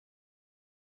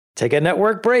Take a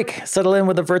network break. Settle in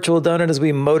with a virtual donut as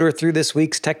we motor through this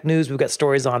week's tech news. We've got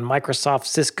stories on Microsoft,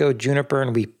 Cisco, Juniper,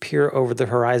 and we peer over the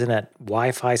horizon at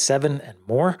Wi-Fi 7 and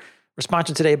more. We're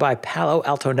sponsored today by Palo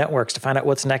Alto Networks. To find out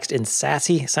what's next in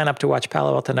SASE, sign up to watch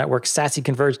Palo Alto Networks SASE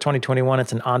Converge 2021.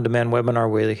 It's an on-demand webinar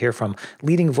where you hear from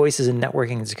leading voices in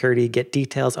networking and security, get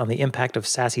details on the impact of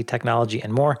SASE technology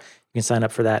and more. You can sign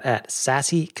up for that at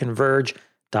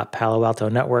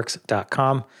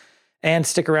saseconverge.paloaltonetworks.com. And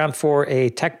stick around for a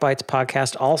Tech Bytes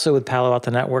podcast, also with Palo Alto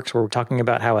Networks, where we're talking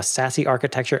about how a SASE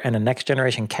architecture and a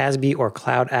next-generation CASB or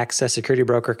cloud access security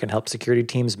broker can help security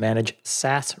teams manage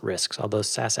SaaS risks, all those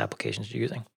SaaS applications you're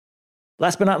using.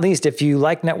 Last but not least, if you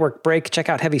like Network Break, check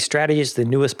out Heavy Strategies, the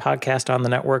newest podcast on the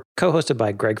network, co-hosted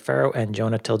by Greg Farrow and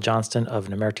Jonah Till-Johnston of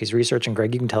Nemertes Research. And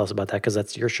Greg, you can tell us about that because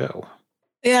that's your show.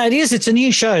 Yeah, it is. It's a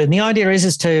new show. And the idea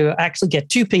is to actually get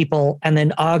two people and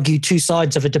then argue two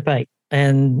sides of a debate.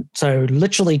 And so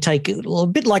literally take a little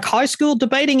bit like high school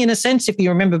debating in a sense, if you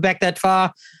remember back that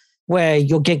far, where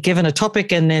you'll get given a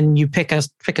topic and then you pick a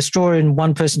straw and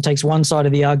one person takes one side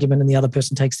of the argument and the other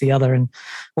person takes the other. And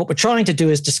what we're trying to do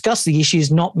is discuss the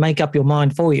issues, not make up your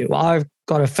mind for you. I've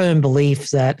got a firm belief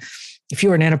that if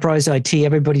you're an enterprise IT,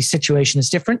 everybody's situation is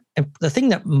different. And the thing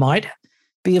that might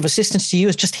be of assistance to you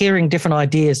is just hearing different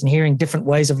ideas and hearing different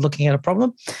ways of looking at a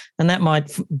problem. And that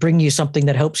might bring you something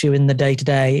that helps you in the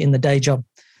day-to-day, in the day job.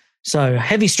 So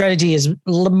Heavy Strategy is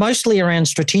mostly around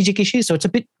strategic issues. So it's a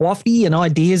bit waffy and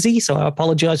ideasy. So I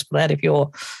apologize for that if you're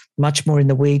much more in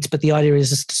the weeds. But the idea is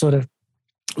just to sort of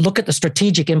look at the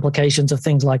strategic implications of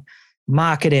things like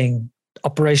marketing,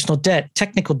 operational debt,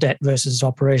 technical debt versus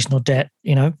operational debt,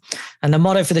 And the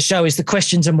motto for the show is the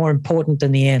questions are more important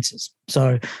than the answers.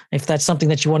 So if that's something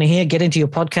that you want to hear, get into your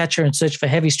podcatcher and search for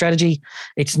Heavy Strategy.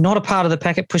 It's not a part of the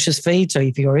Packet Pushers feed. So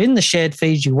if you're in the shared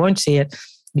feed, you won't see it.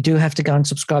 You do have to go and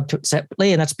subscribe to it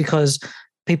separately. And that's because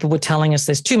people were telling us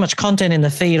there's too much content in the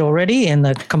feed already, in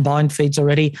the combined feeds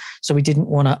already. So we didn't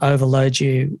want to overload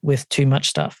you with too much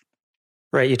stuff.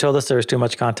 Right. You told us there was too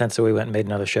much content, so we went and made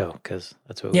another show because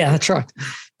that's what we Yeah, do. that's right.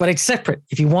 But it's separate.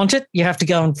 If you want it, you have to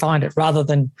go and find it rather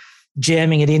than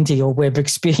jamming it into your web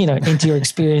experience, into your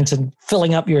experience and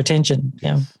filling up your attention.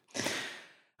 Yeah.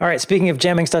 All right. Speaking of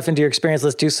jamming stuff into your experience,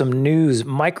 let's do some news.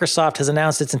 Microsoft has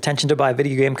announced its intention to buy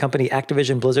video game company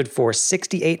Activision Blizzard for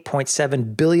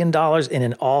 $68.7 billion in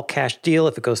an all-cash deal.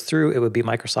 If it goes through, it would be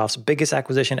Microsoft's biggest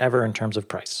acquisition ever in terms of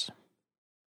price.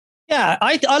 Yeah,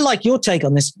 I like your take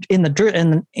on this. In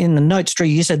the notes, Drew,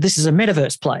 you said this is a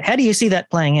metaverse play. How do you see that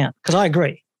playing out? Because I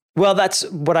agree. Well, that's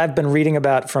what I've been reading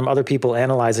about from other people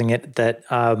analyzing it, that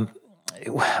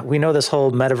we know this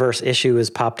whole metaverse issue has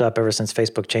popped up ever since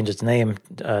Facebook changed its name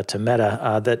to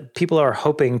Meta, that people are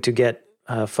hoping to get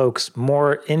folks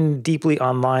more in deeply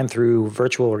online through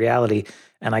virtual reality.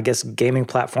 And I guess gaming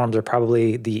platforms are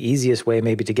probably the easiest way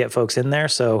maybe to get folks in there.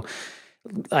 So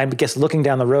I guess looking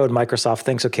down the road, Microsoft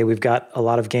thinks, okay, we've got a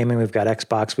lot of gaming, we've got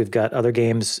Xbox, we've got other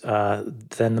games, then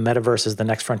the metaverse is the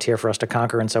next frontier for us to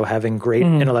conquer. And so having great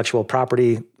intellectual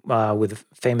property with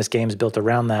famous games built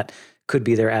around that could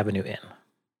be their avenue in.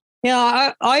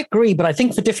 Yeah, I agree, but I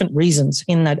think for different reasons.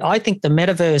 In that I think the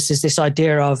metaverse is this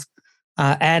idea of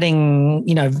adding,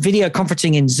 video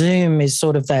conferencing in Zoom is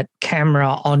sort of that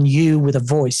camera on you with a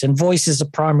voice, and voice is a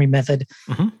primary method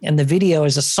and the video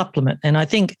is a supplement. And I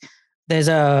think there's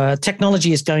a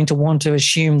technology is going to want to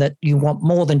assume that you want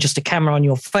more than just a camera on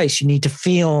your face. You need to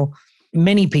feel,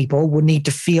 many people will need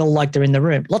to feel like they're in the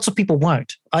room. Lots of people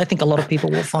won't. I think a lot of people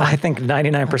will find. I think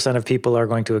 99% of people are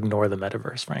going to ignore the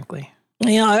metaverse, frankly.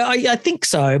 Yeah, I think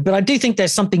so. But I do think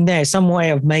there's something there, some way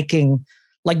of making,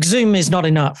 like Zoom is not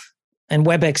enough and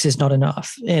WebEx is not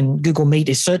enough and Google Meet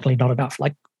is certainly not enough.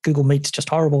 Like Google Meet's just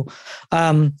horrible.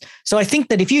 So I think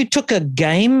that if you took a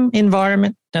game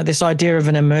environment, this idea of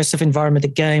an immersive environment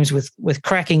that games with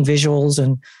cracking visuals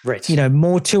and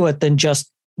more to it than just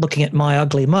looking at my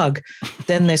ugly mug,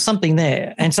 then there's something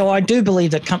there. And so I do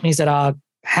believe that companies that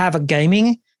have a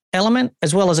gaming element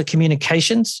as well as a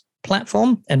communications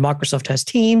platform, and Microsoft has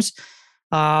Teams,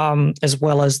 as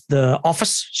well as the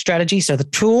Office strategy. So the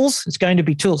tools, it's going to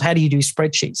be tools. How do you do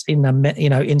spreadsheets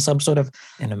in some sort of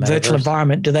virtual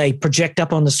environment? Do they project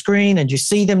up on the screen and you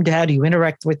see them? How do you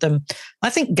interact with them? I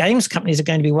think games companies are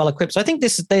going to be well equipped. So I think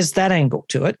there's that angle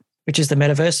to it, which is the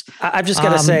metaverse. I've just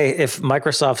got to say, if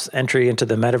Microsoft's entry into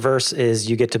the metaverse is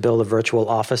you get to build a virtual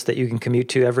office that you can commute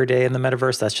to every day in the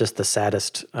metaverse, that's just the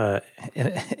saddest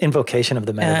invocation of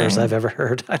the metaverse I've ever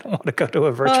heard. I don't want to go to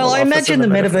a virtual office. Well, I imagine the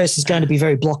metaverse is going to be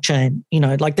very blockchain.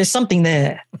 Like there's something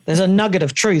there. There's a nugget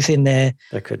of truth in there.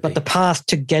 There could be. But the path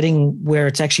to getting where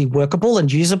it's actually workable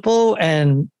and usable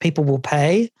and people will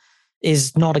pay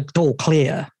is not at all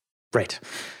clear. Right.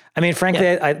 I mean, frankly,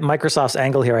 Microsoft's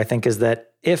angle here, I think, is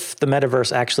that if the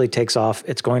metaverse actually takes off,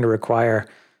 it's going to require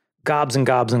gobs and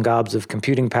gobs and gobs of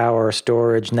computing power,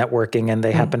 storage, networking, and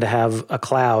they happen to have a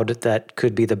cloud that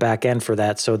could be the back end for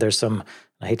that. So there's some,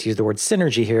 I hate to use the word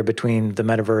synergy here, between the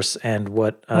metaverse and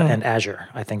and Azure,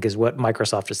 I think, is what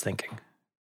Microsoft is thinking.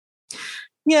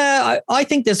 Yeah, I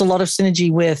think there's a lot of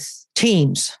synergy with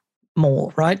Teams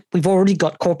more, right? We've already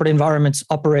got corporate environments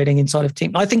operating inside of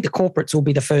Teams. I think the corporates will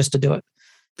be the first to do it.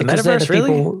 The metaverse,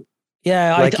 really?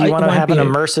 Yeah. Like you want to have an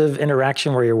immersive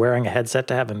interaction where you're wearing a headset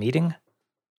to have a meeting?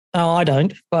 Oh, I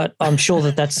don't, but I'm sure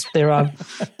there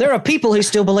are people who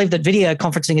still believe that video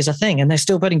conferencing is a thing, and they're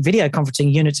still putting video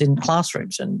conferencing units in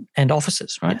classrooms and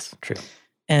offices, right? Yes, true.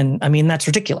 And I mean, that's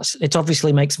ridiculous. It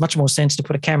obviously makes much more sense to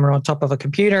put a camera on top of a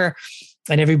computer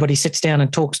and everybody sits down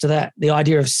and talks to that. The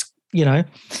idea of,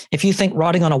 if you think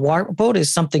writing on a whiteboard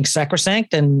is something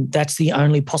sacrosanct and that's the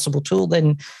only possible tool,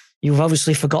 then you've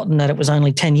obviously forgotten that it was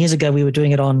only 10 years ago we were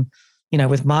doing it on,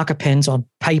 with marker pens on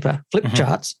paper, flip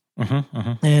charts,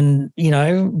 and,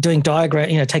 doing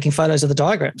taking photos of the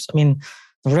diagrams. I mean,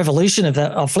 the revolution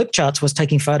of flip charts was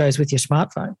taking photos with your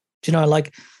smartphone.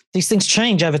 These things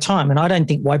change over time. And I don't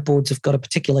think whiteboards have got a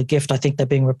particular gift. I think they're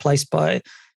being replaced by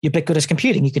ubiquitous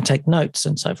computing. You can take notes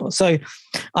and so forth. So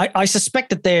I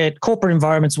suspect that their corporate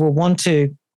environments will want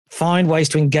to find ways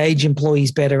to engage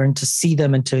employees better and to see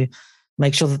them and to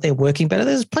make sure that they're working better.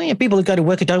 There's plenty of people who go to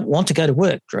work who don't want to go to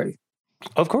work, Drew.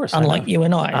 Of course. Unlike you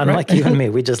and I. Unlike you and me.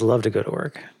 We just love to go to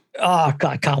work. Oh,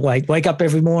 I can't wait. Wake up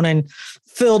every morning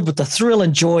filled with the thrill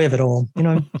and joy of it all,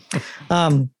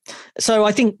 So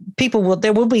I think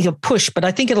there will be a push, but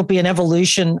I think it'll be an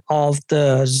evolution of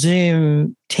the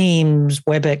Zoom, Teams,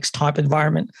 WebEx type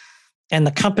environment. And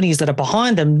the companies that are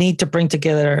behind them need to bring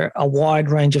together a wide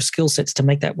range of skill sets to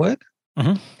make that work.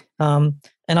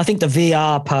 And I think the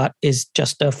VR part is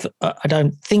just I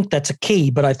don't think that's a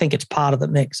key, but I think it's part of the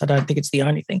mix. I don't think it's the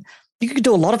only thing. You could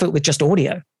do a lot of it with just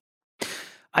audio.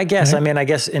 I guess. Right? I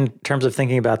guess in terms of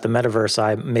thinking about the metaverse,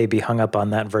 I may be hung up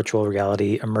on that virtual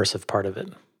reality immersive part of it.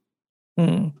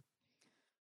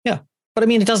 Yeah. But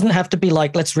it doesn't have to be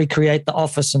like, let's recreate the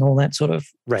office and all that sort of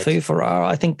foo-for-ah.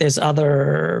 I think there's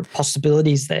other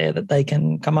possibilities there that they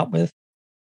can come up with.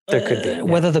 There could be. Yeah.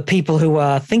 Whether the people who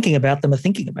are thinking about them is,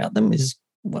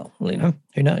 who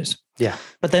knows? Yeah.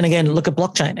 But then again, look at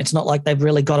blockchain. It's not like they've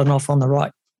really gotten off on the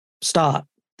right start.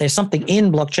 There's something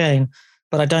in blockchain,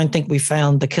 but I don't think we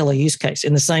found the killer use case.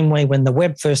 In the same way when the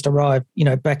web first arrived,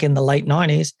 back in the late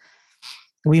 90s,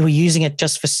 we were using it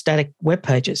just for static web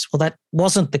pages. Well, that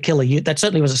wasn't the killer use. That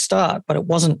certainly was a start, but it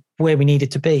wasn't where we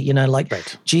needed to be.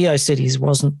 GeoCities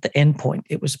wasn't the end point.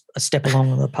 It was a step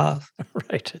along the path.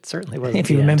 Right. It certainly was.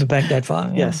 If you remember back that far.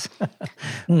 Yeah. Yes.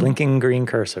 Blinking green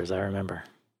cursors, I remember.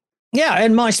 Yeah,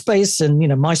 and MySpace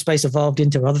MySpace evolved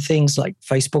into other things like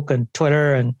Facebook and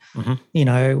Twitter and,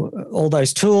 all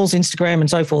those tools, Instagram and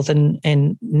so forth.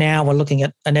 And now we're looking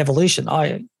at an evolution.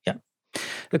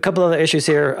 A couple other issues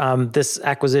here. This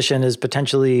acquisition is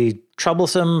potentially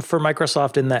troublesome for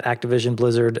Microsoft in that Activision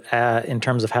Blizzard, in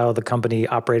terms of how the company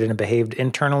operated and behaved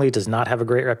internally, does not have a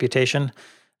great reputation.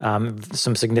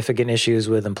 Some significant issues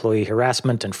with employee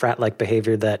harassment and frat-like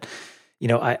behavior that,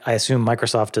 I assume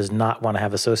Microsoft does not want to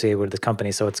have associated with the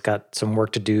company. So it's got some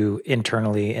work to do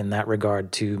internally in that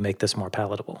regard to make this more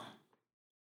palatable.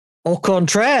 Au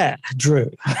contraire,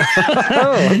 Drew.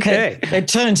 Oh, okay. It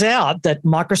turns out that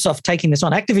Microsoft taking this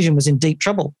on, Activision was in deep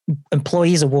trouble.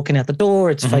 Employees are walking out the door.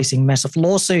 It's facing massive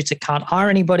lawsuits. It can't hire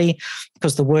anybody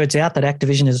because the word's out that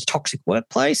Activision is a toxic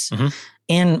workplace.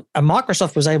 And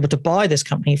Microsoft was able to buy this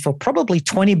company for probably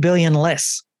 $20 billion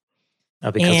less.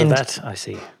 Because of that, I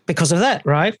see. Because of that,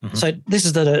 right? So this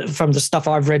is from the stuff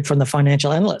I've read from the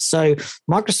financial analysts. So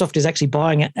Microsoft is actually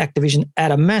buying Activision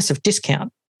at a massive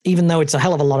discount, even though it's a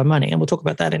hell of a lot of money. And we'll talk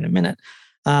about that in a minute.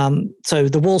 So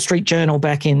the Wall Street Journal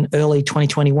back in early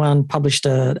 2021 published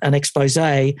an expose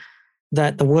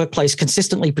that the workplace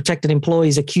consistently protected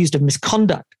employees accused of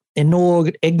misconduct,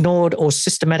 ignored or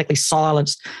systematically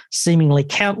silenced seemingly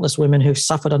countless women who've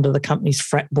suffered under the company's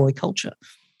frat boy culture.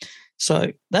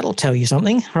 So that'll tell you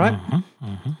something, right?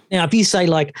 Now, if you say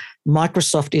like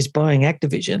Microsoft is buying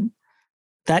Activision,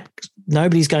 that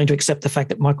nobody's going to accept the fact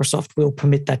that Microsoft will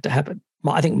permit that to happen.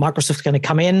 I think Microsoft's going to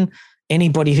come in.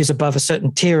 Anybody who's above a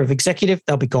certain tier of executive,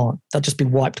 they'll be gone. They'll just be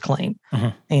wiped clean.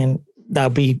 And they'll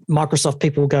be Microsoft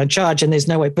people will go in charge, and there's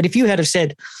no way. But if you had have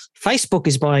said Facebook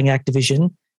is buying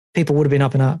Activision, people would have been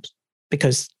up in arms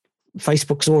because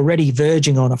Facebook's already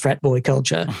verging on a frat boy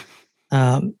culture.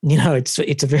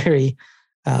 It's a very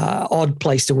odd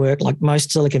place to work, like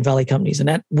most Silicon Valley companies, and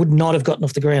that would not have gotten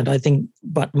off the ground, I think.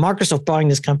 But Microsoft buying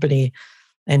this company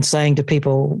and saying to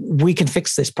people, we can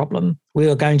fix this problem. We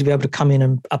are going to be able to come in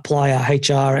and apply our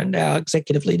HR and our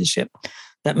executive leadership.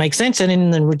 That makes sense. And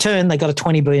in return, they got a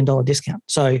 $20 billion discount.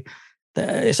 So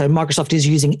Microsoft is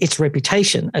using its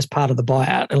reputation as part of the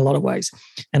buyout in a lot of ways.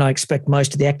 And I expect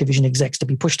most of the Activision execs to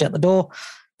be pushed out the door.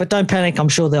 But don't panic. I'm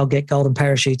sure they'll get golden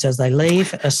parachutes as they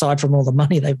leave, aside from all the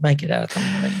money they make it out of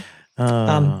them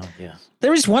already. Yeah.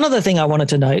 There is one other thing I wanted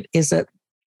to note is that,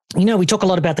 we talk a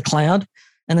lot about the cloud.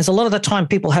 And there's a lot of the time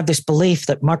people have this belief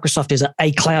that Microsoft is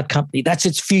a cloud company. That's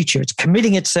its future. It's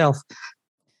committing itself.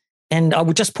 And I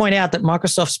would just point out that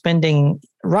Microsoft spending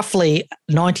roughly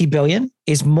 $90 billion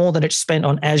is more than it's spent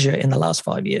on Azure in the last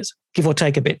 5 years, give or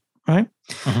take a bit, right?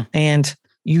 Mm-hmm. And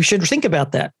you should think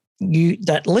about that.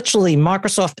 That literally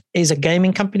Microsoft is a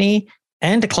gaming company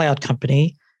and a cloud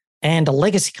company and a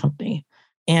legacy company.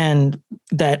 And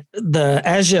that the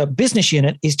Azure business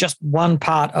unit is just one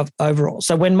part of overall.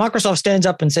 So when Microsoft stands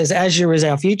up and says Azure is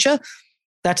our future,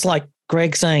 that's like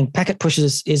Greg saying packet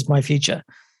pushers is my future.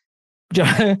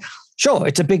 Sure,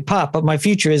 it's a big part, but my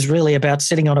future is really about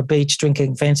sitting on a beach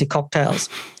drinking fancy cocktails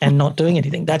and not doing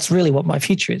anything. That's really what my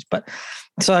future is. But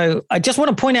so I just want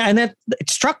to point out, and that it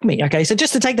struck me. Okay, so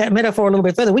just to take that metaphor a little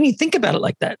bit further, when you think about it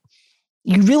like that,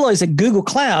 you realize that Google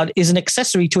Cloud is an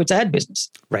accessory to its ad business.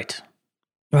 Right.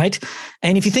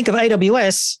 And if you think of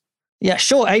AWS, yeah,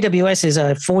 sure, AWS is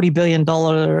a $40 billion,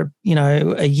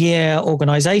 a year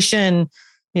organization.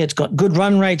 Yeah, it's got good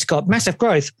run rates, got massive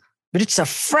growth, but it's a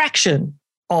fraction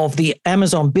of the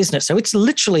Amazon business. So it's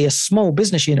literally a small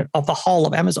business unit of the whole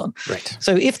of Amazon. Right.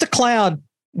 So if the cloud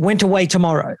went away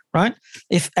tomorrow, right?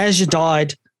 If Azure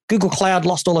died, Google Cloud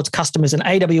lost all its customers and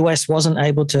AWS wasn't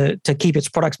able to keep its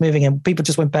products moving and people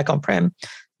just went back on-prem,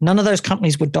 none of those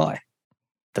companies would die.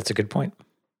 That's a good point.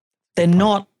 They're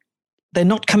not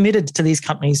committed to these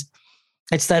companies.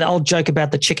 It's that old joke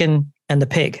about the chicken and the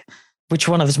pig. Which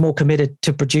one of us is more committed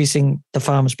to producing the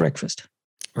farmer's breakfast?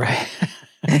 Right.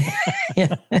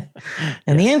 Yeah.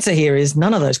 And the answer here is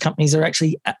none of those companies are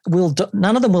actually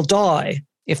none of them will die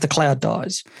if the cloud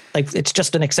dies. It's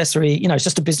just an accessory, it's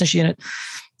just a business unit,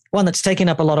 one that's taking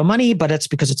up a lot of money, but it's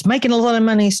because it's making a lot of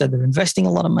money, so they're investing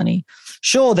a lot of money.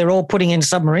 Sure, they're all putting in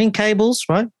submarine cables,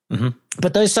 right? Mm-hmm.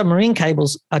 But those submarine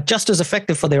cables are just as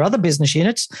effective for their other business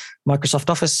units, Microsoft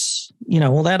Office,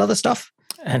 all that other stuff.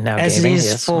 And now as gaming, it is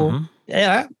yes. for,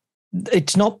 Mm-hmm.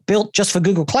 It's not built just for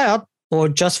Google Cloud or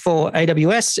just for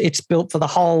AWS. It's built for the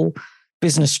whole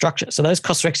business structure. So those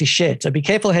costs are actually shared. So be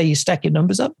careful how you stack your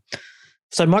numbers up.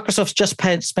 So Microsoft's just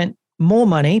spent more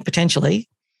money potentially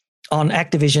on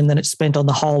Activision than it's spent on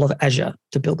the whole of Azure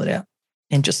to build it out.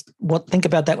 And just think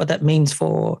about that, what that means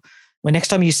for when next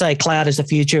time you say cloud is the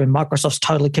future and Microsoft's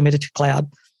totally committed to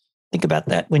cloud, think about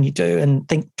that when you do and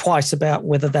think twice about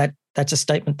whether that's a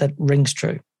statement that rings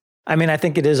true. I mean, I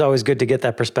think it is always good to get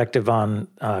that perspective on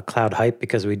cloud hype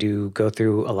because we do go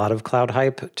through a lot of cloud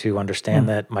hype to understand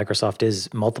that Microsoft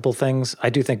is multiple things. I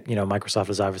do think, Microsoft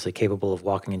is obviously capable of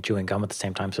walking and chewing gum at the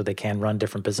same time so they can run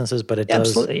different businesses, but it does.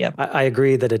 Absolutely, yeah. I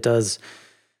agree that it does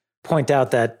point out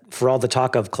that for all the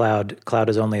talk of cloud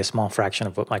is only a small fraction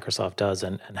of what Microsoft does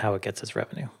and how it gets its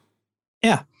revenue.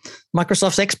 Yeah.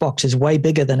 Microsoft's Xbox is way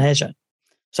bigger than Azure.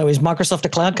 So is Microsoft a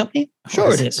cloud company?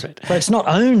 Sure it is. Right. But it's not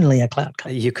only a cloud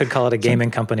company. You could call it a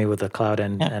gaming company with a cloud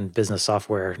and business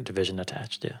software division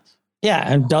attached, yes. Yeah,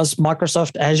 and does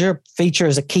Microsoft Azure feature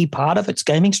as a key part of its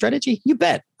gaming strategy? You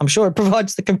bet. I'm sure it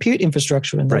provides the compute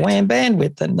infrastructure and the WAN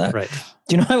bandwidth and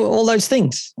all those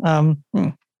things. All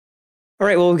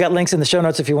right, well, we've got links in the show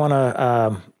notes if you want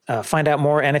to find out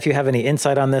more. And if you have any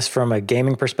insight on this from a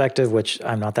gaming perspective, which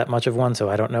I'm not that much of one, so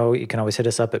I don't know, you can always hit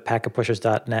us up at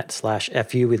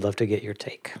packetpushers.net/FU. We'd love to get your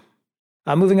take.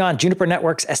 Moving on, Juniper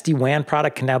Networks SD-WAN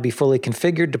product can now be fully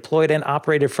configured, deployed, and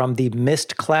operated from the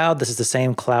Mist cloud. This is the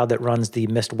same cloud that runs the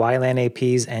Mist WLAN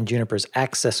APs and Juniper's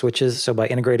access switches. So by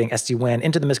integrating SD-WAN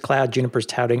into the Mist cloud, Juniper's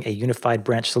touting a unified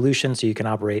branch solution so you can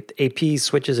operate APs,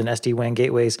 switches, and SD-WAN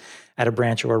gateways at a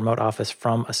branch or remote office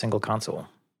from a single console.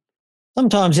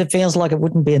 Sometimes it feels like it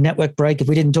wouldn't be a network break if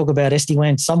we didn't talk about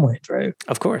SD-WAN somewhere, Drew.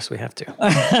 Of course, we have to.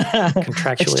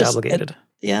 Contractually obligated.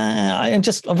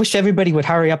 I wish everybody would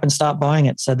hurry up and start buying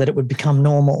it so that it would become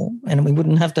normal and we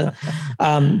wouldn't have to.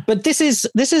 But this is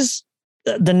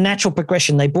the natural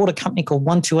progression. They bought a company called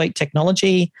 128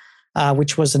 Technology,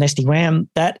 which was an SD-WAN.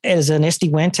 That is an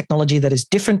SD-WAN technology that is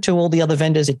different to all the other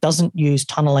vendors. It doesn't use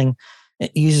tunneling.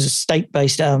 It uses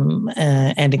state-based and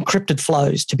encrypted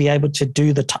flows to be able to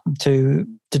do the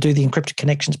encrypted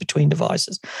connections between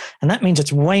devices, and that means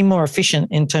it's way more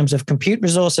efficient in terms of compute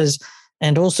resources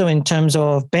and also in terms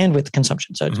of bandwidth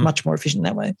consumption. So it's much more efficient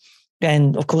that way.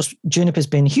 And of course, Juniper's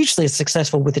been hugely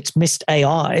successful with its Mist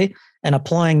AI and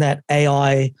applying that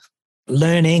AI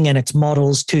learning and its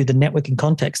models to the networking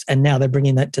context. And now they're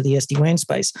bringing that to the SD-WAN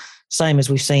space, same as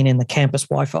we've seen in the campus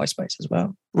Wi-Fi space as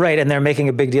well. Right. And they're making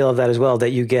a big deal of that as well, that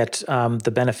you get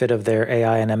the benefit of their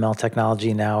AI and ML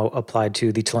technology now applied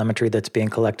to the telemetry that's being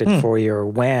collected for your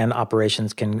WAN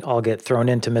operations can all get thrown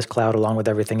into Mist Cloud along with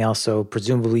everything else. So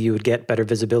presumably you would get better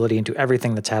visibility into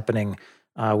everything that's happening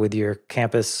with your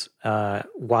campus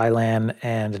WLAN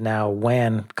and now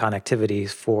WAN connectivity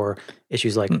for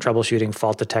issues like troubleshooting,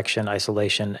 fault detection,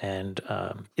 isolation, and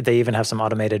they even have some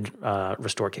automated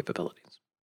restore capabilities.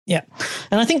 Yeah,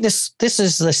 and I think this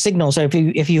is the signal. So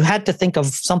if you had to think of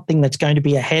something that's going to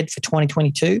be ahead for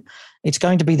 2022, it's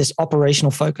going to be this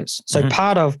operational focus. So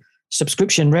part of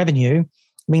subscription revenue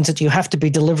means that you have to be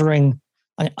delivering.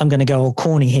 I'm going to go all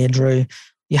corny here, Drew.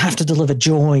 You have to deliver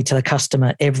joy to the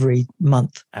customer every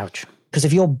month. Ouch. Because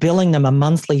if you're billing them a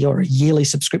monthly or a yearly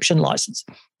subscription license,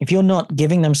 if you're not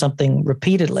giving them something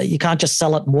repeatedly, you can't just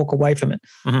sell it and walk away from it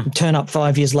and turn up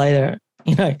 5 years later,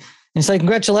 and say,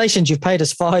 congratulations, you've paid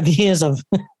us 5 years of,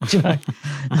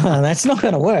 that's not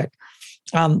going to work.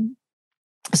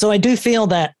 So I do feel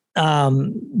that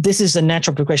this is a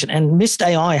natural progression, and Mist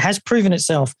AI has proven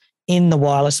itself in the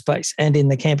wireless space and in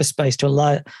the campus space to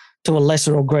a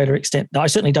lesser or greater extent. I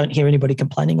certainly don't hear anybody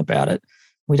complaining about it.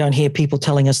 We don't hear people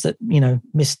telling us that,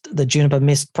 the Juniper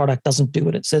Mist product doesn't do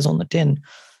what it says on the tin.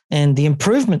 And the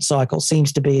improvement cycle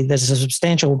seems to be, there's a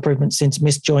substantial improvement since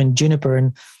Mist joined Juniper.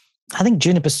 And I think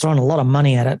Juniper's thrown a lot of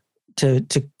money at it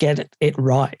to get it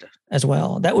right as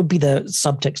well. That would be the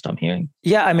subtext I'm hearing.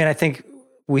 Yeah, I think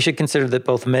we should consider that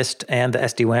both Mist and the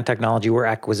SD-WAN technology were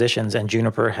acquisitions, and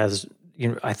Juniper has,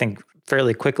 I think,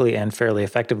 fairly quickly and fairly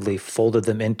effectively folded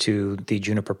them into the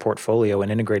Juniper portfolio and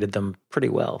integrated them pretty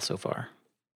well so far.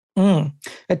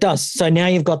 It does. So now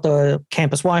you've got the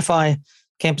campus Wi-Fi,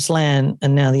 campus LAN,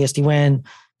 and now the SD-WAN.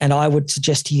 And I would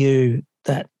suggest to you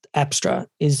that Apstra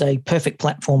is a perfect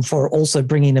platform for also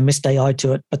bringing the Mist AI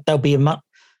to it. But there'll be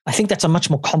I think that's a much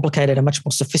more complicated, a much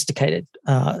more sophisticated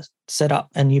setup.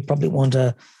 And you probably want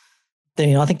to,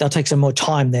 I think that'll take some more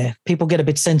time there. People get a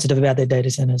bit sensitive about their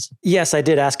data centers. Yes, I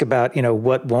did ask about,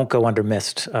 what won't go under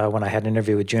Mist when I had an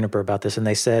interview with Juniper about this. And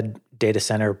they said data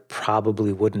center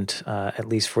probably wouldn't, at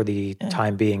least for the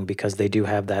time being, because they do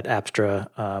have that Apstra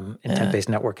intent-based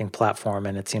networking platform.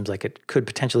 And it seems like it could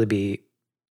potentially be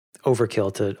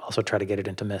overkill to also try to get it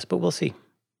into Mist, but we'll see.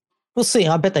 We'll see.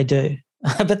 I bet they do.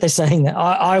 I bet they're saying that.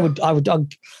 I'd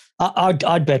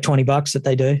bet $20 that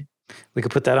they do. We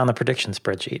could put that on the prediction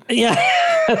spreadsheet. Yeah.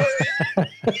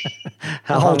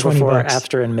 How long before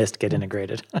Apstra and Mist get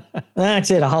integrated? That's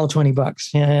it. A whole $20.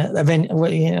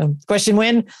 Yeah. Question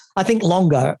when? I think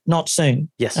longer, not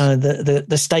soon. Yes.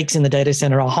 The stakes in the data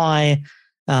center are high.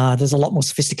 There's a lot more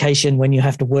sophistication when you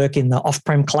have to work in the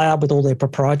off-prem cloud with all their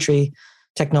proprietary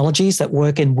technologies that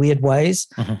work in weird ways.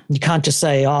 You can't just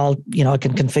say, I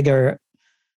can configure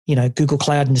Google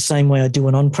Cloud in the same way I do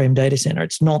an on-prem data center.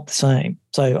 It's not the same.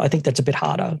 So I think that's a bit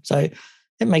harder. So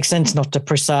it makes sense not to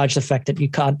presage the fact that you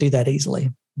can't do that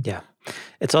easily. Yeah.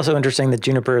 It's also interesting that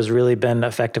Juniper has really been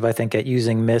effective, I think, at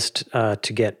using Mist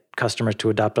to get customers to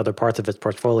adopt other parts of its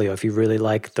portfolio. If you really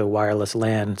like the wireless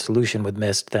LAN solution with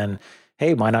Mist, then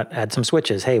hey, why not add some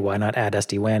switches? Hey, why not add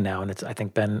SD-WAN now? And it's, I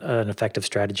think, been an effective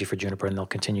strategy for Juniper, and they'll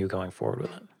continue going forward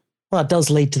with it. Well, it does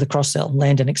lead to the cross-sell,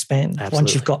 land and expand. Absolutely.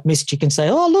 Once you've got Mist, you can say,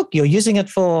 oh, look, you're using it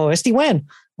for SD-WAN.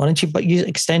 Why don't you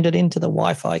extend it into the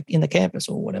Wi-Fi in the campus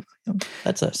or whatever?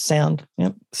 That's a sound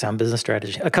business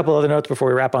strategy. A couple other notes before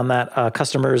we wrap on that.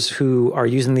 Customers who are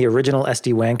using the original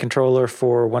SD-WAN controller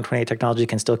for 128 technology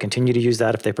can still continue to use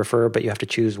that if they prefer, but you have to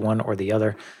choose one or the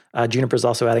other. Juniper is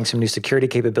also adding some new security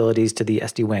capabilities to the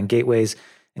SD-WAN gateways,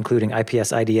 including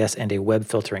IPS IDS and a web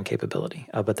filtering capability,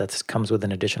 but that comes with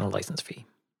an additional license fee.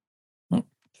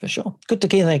 For sure. Good to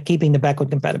keep keeping the backward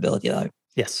compatibility, though.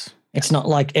 Yes. It's not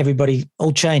like everybody,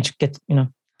 all change,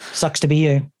 sucks to be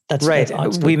you. That's right.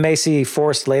 We may see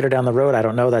Force later down the road. I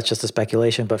don't know. That's just a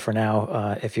speculation. But for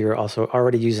now, if you're also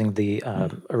already using the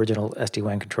original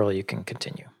SD-WAN controller, you can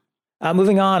continue.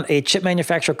 Moving on, a chip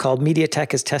manufacturer called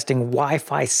MediaTek is testing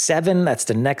Wi-Fi 7. That's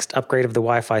the next upgrade of the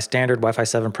Wi-Fi standard. Wi-Fi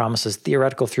 7 promises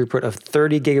theoretical throughput of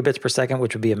 30 gigabits per second,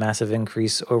 which would be a massive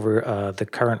increase over the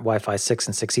current Wi-Fi 6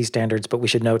 and 6E standards. But we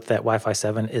should note that Wi-Fi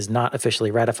 7 is not officially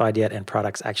ratified yet, and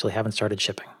products actually haven't started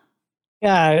shipping.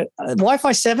 Yeah,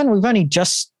 Wi-Fi 7,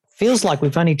 feels like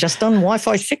we've only just done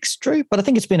Wi-Fi 6, Drew, but I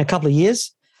think it's been a couple of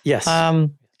years. Yes.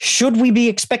 Should we be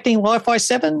expecting Wi-Fi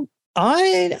 7?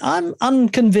 I'm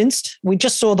unconvinced. We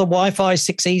just saw the Wi-Fi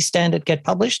 6E standard get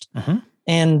published,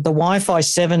 and the Wi-Fi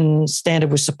 7 standard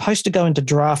was supposed to go into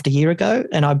draft a year ago,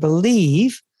 and I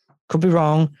believe, could be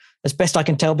wrong, as best I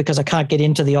can tell, because I can't get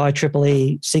into the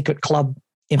IEEE secret club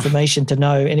information to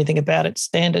know anything about its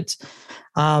standards.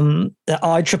 The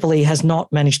IEEE has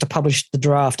not managed to publish the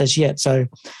draft as yet. So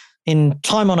in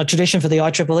time-honored tradition for the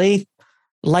IEEE,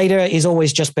 later is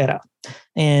always just better.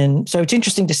 And so it's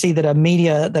interesting to see that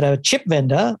a chip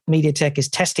vendor, MediaTek, is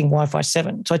testing Wi-Fi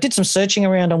 7. So I did some searching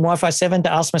around on Wi-Fi 7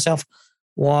 to ask myself,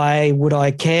 why would I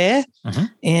care? Mm-hmm.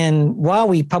 And while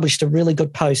we published a really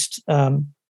good post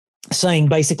saying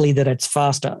basically that it's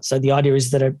faster. So the idea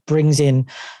is that it brings in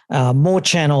more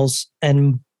channels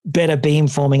and better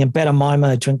beamforming and better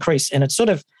MIMO to increase. And it sort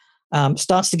of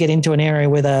starts to get into an area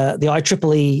where the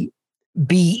IEEE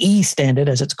BE standard,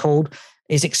 as it's called,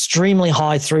 is extremely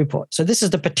high throughput. So this is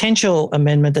the potential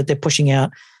amendment that they're pushing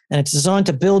out, and it's designed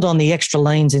to build on the extra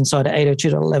lanes inside of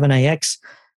 802.11ax,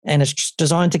 and it's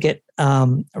designed to get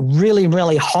really,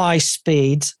 really high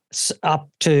speeds up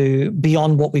to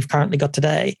beyond what we've currently got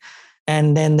today.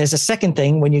 And then there's a second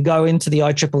thing. When you go into the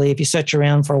IEEE, if you search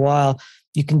around for a while,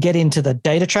 you can get into the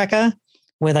data tracker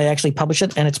where they actually publish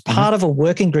it. And it's part of a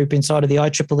working group inside of the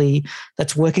IEEE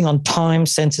that's working on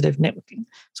time-sensitive networking.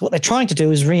 So what they're trying to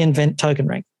do is reinvent Token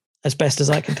Ring, as best as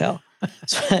I can tell.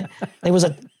 So there was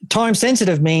a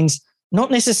time-sensitive means not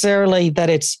necessarily that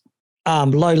it's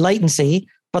low latency,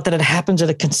 but that it happens at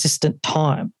a consistent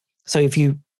time. So if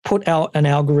you put out an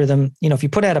algorithm, if you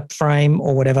put out a frame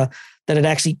or whatever, that it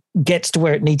actually gets to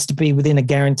where it needs to be within a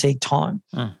guaranteed time.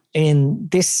 In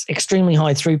this extremely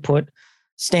high throughput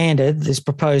standard, this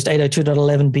proposed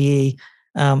 802.11be,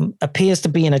 appears to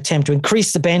be an attempt to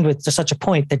increase the bandwidth to such a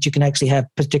point that you can actually have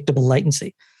predictable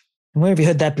latency. And where have you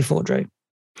heard that before, Drew?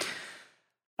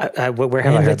 Where have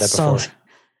I heard that before?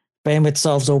 Bandwidth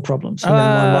solves all problems. My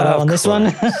motto on this one.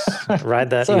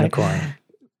 Ride that unicorn.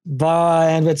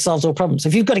 Bandwidth solves all problems.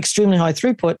 If you've got extremely high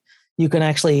throughput, you can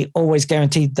actually always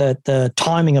guarantee the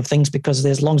timing of things, because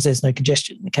as long as there's no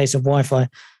congestion. In the case of Wi-Fi,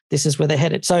 this is where they're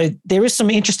headed. So there is some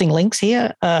interesting links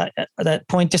here that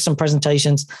point to some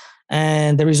presentations.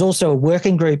 And there is also a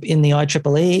working group in the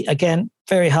IEEE. Again,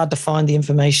 very hard to find the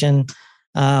information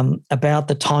about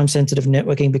the time-sensitive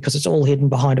networking because it's all hidden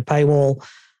behind a paywall.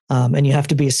 And you have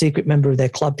to be a secret member of their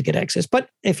club to get access. But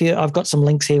I've got some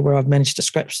links here where I've managed to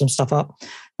scratch some stuff up.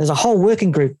 There's a whole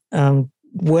working group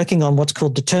working on what's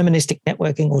called deterministic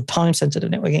networking or time-sensitive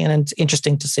networking, and it's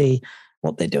interesting to see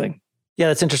what they're doing. Yeah,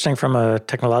 that's interesting from a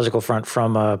technological front.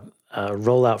 From a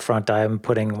rollout front, I'm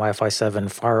putting Wi-Fi 7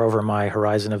 far over my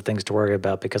horizon of things to worry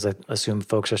about, because I assume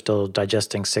folks are still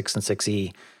digesting 6 and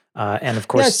 6E. And of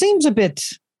course... Yeah, it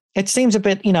seems a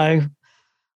bit,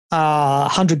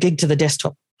 100 gig to the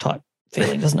desktop type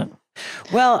feeling, doesn't it?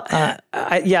 Well,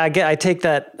 I take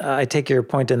that. I take your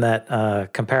point in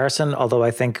that comparison. Although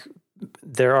I think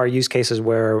there are use cases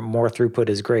where more throughput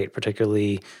is great,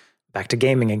 particularly back to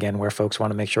gaming again, where folks want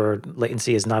to make sure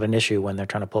latency is not an issue when they're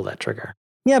trying to pull that trigger.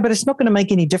 Yeah, but it's not going to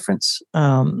make any difference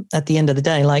at the end of the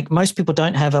day. Like, most people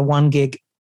don't have a 1 gig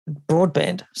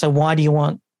broadband, so why do you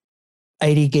want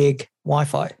 80 gig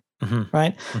Wi-Fi? Mm-hmm.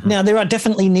 Right? Mm-hmm. Now, there are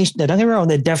definitely niche, don't get me wrong,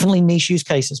 they're definitely niche use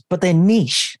cases, but they're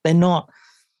niche. They're not,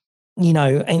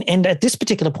 and at this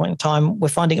particular point in time, we're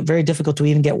finding it very difficult to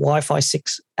even get Wi-Fi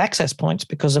 6 access points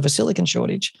because of a silicon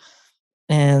shortage.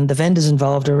 And the vendors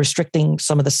involved are restricting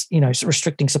some of this,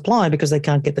 restricting supply because they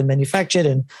can't get them manufactured.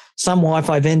 And some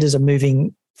Wi-Fi vendors are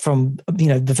moving from,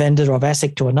 the vendor of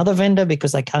ASIC to another vendor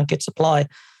because they can't get supply,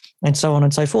 and so on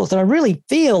and so forth. And I really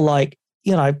feel like,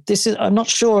 I'm not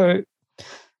sure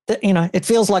that, it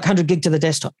feels like 100 gig to the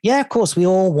desktop. Yeah, of course, we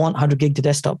all want 100 gig to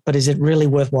desktop, but is it really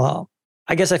worthwhile?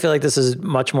 I guess I feel like this is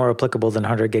much more applicable than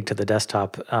 100 gig to the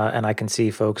desktop, and I can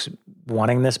see folks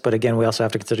wanting this. But again, we also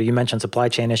have to consider, you mentioned supply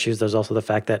chain issues. There's also the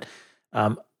fact that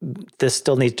this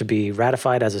still needs to be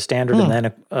ratified as a standard, and then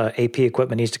AP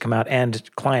equipment needs to come out,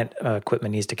 and client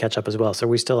equipment needs to catch up as well. So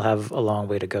we still have a long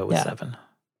way to go with 7.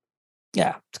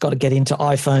 Yeah, it's got to get into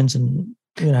iPhones and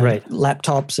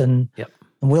laptops, and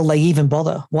will they even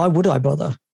bother? Why would I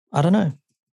bother? I don't know.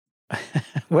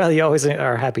 Well, you always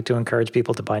are happy to encourage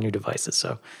people to buy new devices,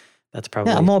 so that's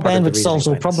probably more bandwidth solves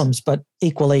all problems. But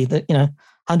equally, that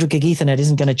 100 gig Ethernet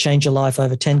isn't going to change your life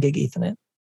over 10 gig Ethernet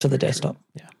to the desktop.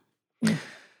 Yeah.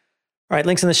 All right,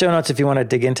 links in the show notes if you want to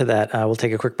dig into that. We'll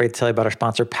take a quick break to tell you about our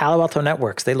sponsor, Palo Alto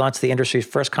Networks. They launched the industry's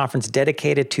first conference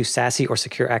dedicated to SASE, or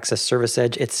Secure Access Service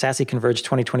Edge. It's SASE Converge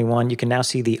 2021. You can now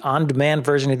see the on-demand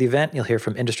version of the event. You'll hear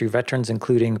from industry veterans,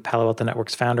 including Palo Alto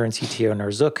Networks founder and CTO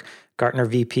Nur Zook, Gartner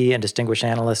VP and distinguished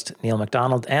analyst Neil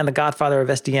McDonald, and the godfather of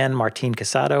SDN, Martin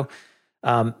Casado.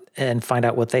 and find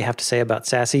out what they have to say about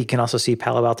SASE. You can also see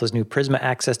Palo Alto's new Prisma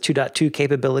Access 2.2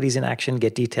 capabilities in action,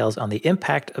 get details on the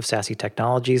impact of SASE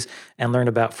technologies, and learn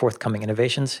about forthcoming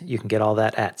innovations. You can get all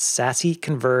that at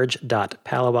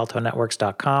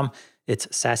saseconverge.paloaltonetworks.com. It's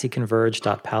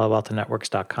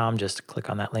saseconverge.paloaltonetworks.com. Just click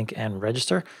on that link and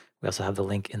register. We also have the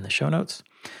link in the show notes.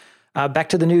 Back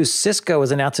to the news. Cisco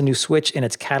has announced a new switch in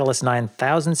its Catalyst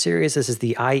 9000 series. This is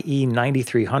the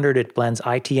IE9300. It blends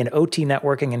IT and OT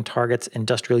networking and targets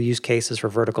industrial use cases for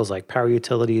verticals like power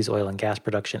utilities, oil and gas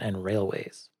production, and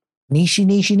railways. Niche.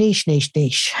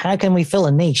 How can we fill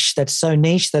a niche that's so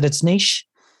niche that it's niche?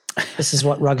 This is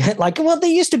what there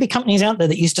used to be companies out there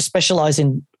that used to specialize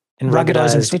in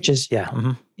ruggedizing switches. Yeah.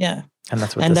 Mm-hmm. Yeah. And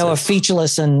that's what they were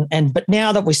featureless but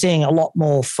now that we're seeing a lot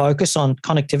more focus on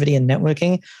connectivity and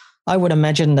networking, I would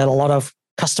imagine that a lot of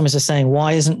customers are saying,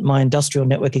 why isn't my industrial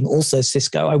networking also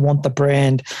Cisco? I want the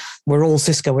brand. We're all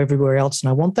Cisco everywhere else, and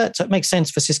I want that. So it makes sense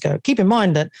for Cisco. Keep in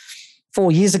mind that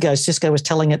 4 years ago, Cisco was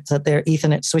telling it that their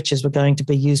Ethernet switches were going to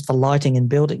be used for lighting in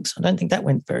buildings. I don't think that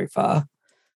went very far.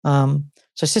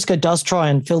 So Cisco does try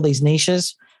and fill these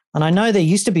niches. And I know there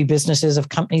used to be businesses of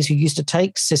companies who used to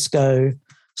take Cisco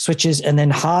switches and then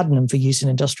harden them for use in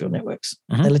industrial networks.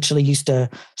 Mm-hmm. They literally used to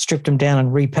strip them down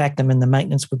and repack them, and the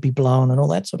maintenance would be blown and all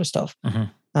that sort of stuff.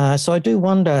 Mm-hmm. So I do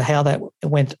wonder how that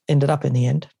ended up in the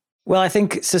end. Well, I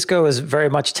think Cisco is very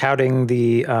much touting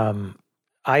the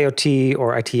IoT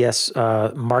or ITS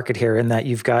market here, in that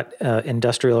you've got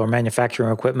industrial or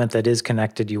manufacturing equipment that is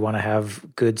connected. You want to have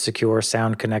good, secure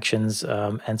sound connections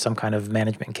and some kind of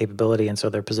management capability. And so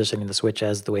they're positioning the switch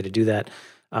as the way to do that.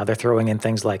 They're throwing in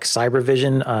things like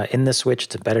CyberVision in the switch.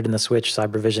 It's embedded in the switch.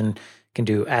 CyberVision can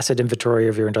do asset inventory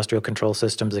of your industrial control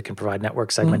systems. It can provide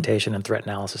network segmentation and threat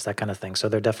analysis, that kind of thing. So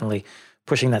they're definitely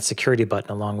pushing that security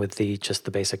button along with just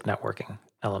the basic networking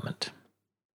element.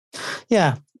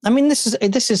 Yeah. I mean, this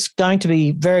is going to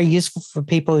be very useful for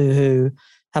people who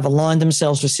have aligned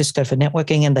themselves with Cisco for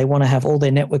networking, and they want to have all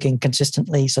their networking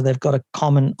consistently, so they've got a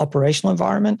common operational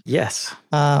environment. Yes.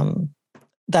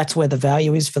 That's where the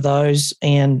value is for those.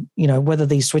 And, whether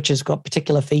these switches got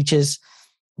particular features,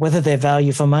 whether they're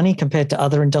value for money compared to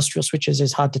other industrial switches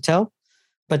is hard to tell.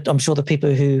 But I'm sure the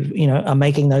people who, are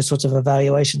making those sorts of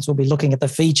evaluations will be looking at the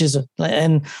features.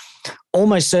 And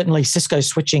almost certainly Cisco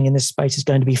switching in this space is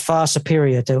going to be far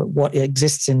superior to what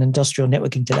exists in industrial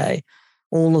networking today.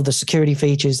 All of the security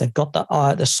features, they've got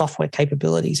the software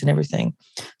capabilities and everything.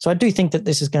 So I do think that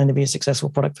this is going to be a successful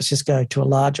product for Cisco to a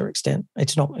larger extent.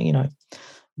 It's not,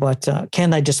 but can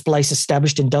they displace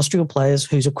established industrial players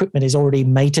whose equipment is already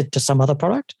mated to some other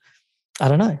product? I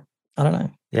don't know.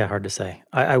 Yeah, hard to say.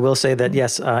 I will say that,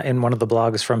 yes, in one of the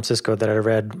blogs from Cisco that I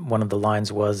read, one of the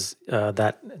lines was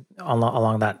that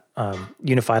along that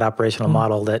unified operational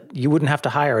model, that you wouldn't have to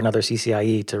hire another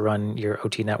CCIE to run your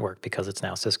OT network because it's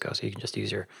now Cisco. So you can just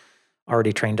use your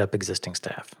already trained up existing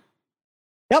staff.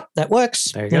 Yep, that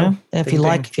works. There you go. If you're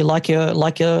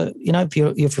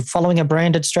following a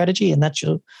branded strategy and that's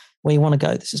where you want to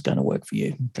go, this is going to work for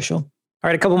you for sure. All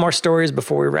right, a couple more stories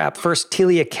before we wrap. First,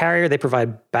 Telia Carrier, they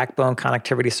provide backbone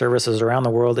connectivity services around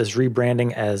the world, is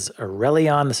rebranding as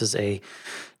Arelion. This is a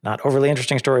not overly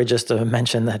interesting story, just to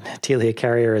mention that Telia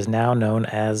Carrier is now known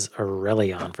as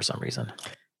Arelion for some reason.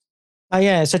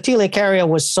 Yeah, so Telia Carrier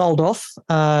was sold off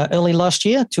early last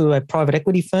year to a private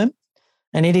equity firm,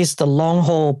 and it is the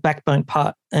long-haul backbone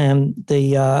part.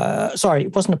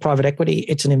 It wasn't a private equity,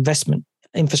 it's an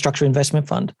infrastructure investment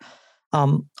fund.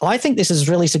 I think this is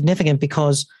really significant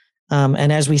because,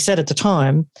 and as we said at the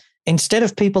time, instead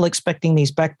of people expecting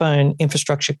these backbone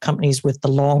infrastructure companies with the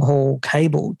long haul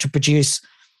cable to produce,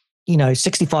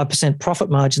 65% profit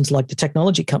margins like the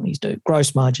technology companies do,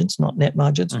 gross margins, not net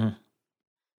margins. Mm-hmm.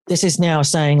 This is now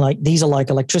saying these are like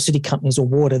electricity companies or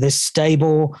water. They're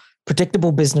stable,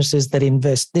 predictable businesses that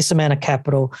invest this amount of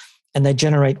capital and they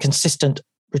generate consistent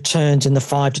returns in the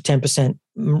 5 to 10%,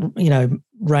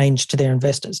 range to their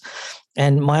investors.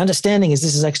 And my understanding is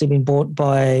this has actually been bought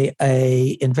by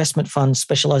a investment fund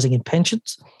specializing in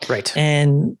pensions. Right.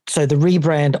 And so the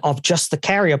rebrand of just the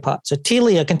carrier part. So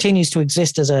Telia continues to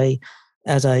exist as a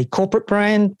corporate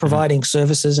brand, providing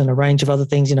services and a range of other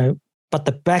things, but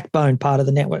the backbone part of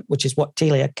the network, which is what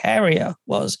Telia Carrier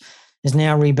was, is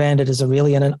now rebranded as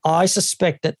Arelion. And I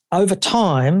suspect that over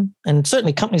time, and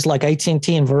certainly companies like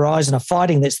AT&T and Verizon are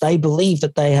fighting this, they believe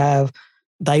that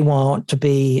they want to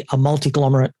be a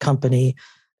multi-glomerate company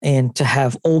and to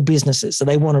have all businesses. So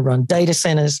they want to run data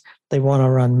centers, they want to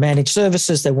run managed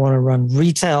services, they want to run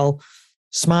retail,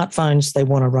 smartphones, they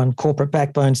want to run corporate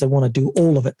backbones, they want to do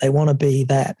all of it. They want to be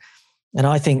that. And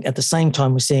I think at the same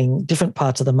time, we're seeing different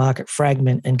parts of the market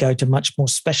fragment and go to much more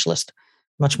specialist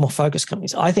much more focused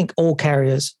companies. I think all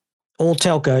carriers, all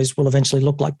telcos will eventually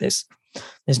look like this.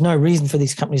 There's no reason for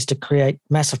these companies to create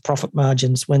massive profit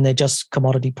margins when they're just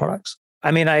commodity products. I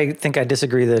mean, I think I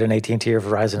disagree that an AT&T or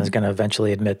Verizon is going to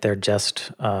eventually admit they're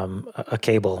just a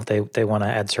cable. They want to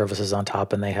add services on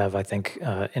top, and they have, I think,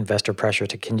 investor pressure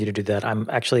to continue to do that. I'm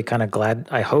actually kind of glad.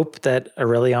 I hope that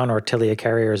Aurelion or Telia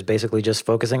Carrier is basically just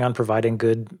focusing on providing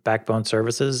good backbone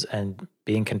services and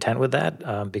being content with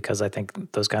that, because I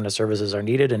think those kind of services are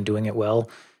needed, and doing it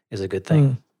well is a good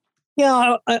thing.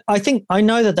 Yeah, I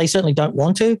know that they certainly don't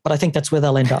want to, but I think that's where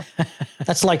they'll end up.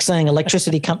 That's like saying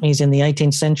electricity companies in the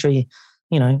 18th century,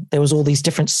 there was all these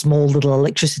different small little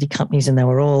electricity companies, and they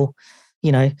were all,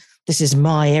 this is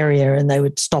my area, and they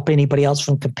would stop anybody else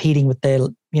from competing with their,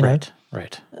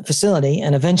 right. facility.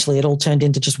 And eventually it all turned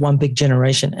into just one big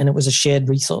generation, and it was a shared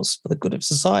resource for the good of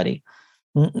society.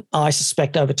 I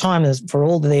suspect over time, for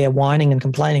all their whining and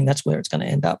complaining, that's where it's going to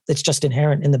end up. It's just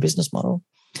inherent in the business model.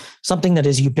 Something that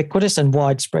is ubiquitous and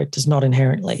widespread does not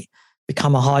inherently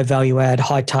become a high value add,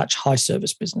 high touch, high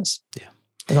service business. Yeah.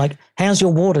 Like, how's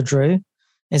your water, Drew?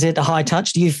 Is it a high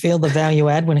touch? Do you feel the value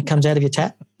add when it comes out of your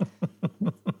tap?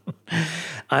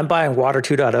 I'm buying water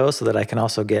 2.0 so that I can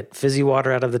also get fizzy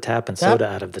water out of the tap and soda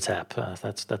out of the tap.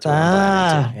 That's what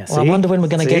I'm buying into. Yeah, I wonder when we're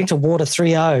going to get to water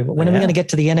 3.0. When are we going to get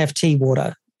to the NFT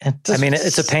water? I mean,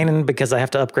 it's a pain because I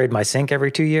have to upgrade my sink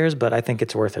every 2 years, but I think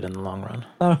it's worth it in the long run.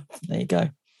 Oh, there you go.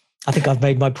 I think I've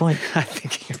made my point. I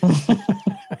think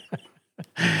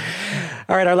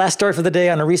All right, our last story for the day.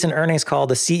 On a recent earnings call,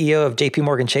 the CEO of JP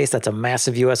Morgan Chase, that's a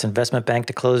massive U.S. investment bank,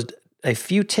 disclosed a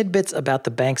few tidbits about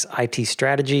the bank's IT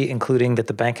strategy, including that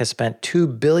the bank has spent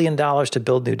 $2 billion to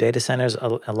build new data centers,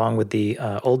 along with the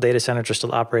old data centers are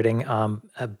still operating.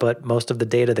 But most of the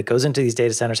data that goes into these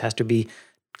data centers has to be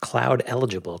cloud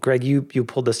eligible. Greg, you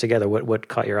pulled this together. What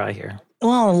caught your eye here?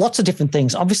 Well, lots of different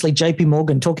things. Obviously, JP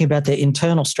Morgan talking about their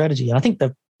internal strategy. And I think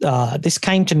that this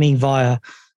came to me via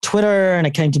Twitter, and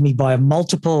it came to me by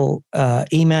multiple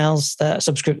emails,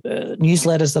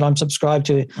 newsletters that I'm subscribed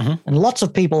to. Mm-hmm. And lots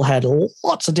of people had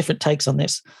lots of different takes on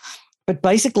this. But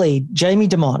basically, Jamie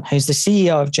Dimon, who's the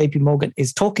CEO of JP Morgan,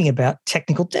 is talking about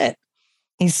technical debt.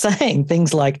 He's saying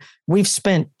things like, we've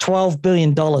spent $12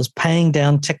 billion paying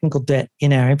down technical debt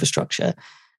in our infrastructure,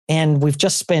 and we've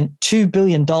just spent $2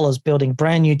 billion building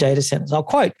brand new data centers. I'll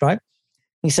quote, right?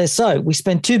 He says, so we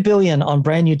spent $2 billion on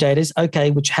brand new data,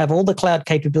 which have all the cloud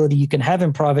capability you can have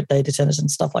in private data centers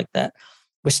and stuff like that.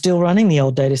 We're still running the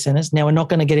old data centers. Now, we're not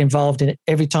going to get involved in it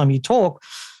every time you talk,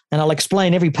 and I'll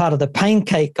explain every part of the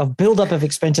pancake of buildup of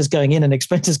expenses going in and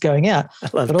expenses going out.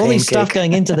 But all these stuff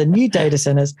going into the new data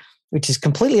centers, which is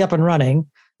completely up and running,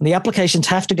 and the applications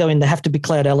have to go in, they have to be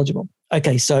cloud eligible.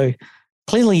 Okay, so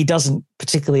clearly he doesn't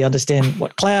particularly understand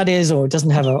what cloud is, or doesn't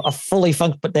have a fully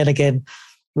function. But then again,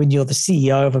 when you're the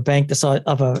CEO of a bank,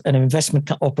 an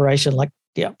investment operation,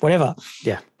 whatever.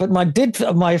 Yeah. But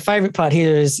my favorite part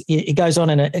here is it goes on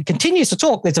and it continues to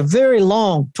talk. There's a very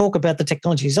long talk about the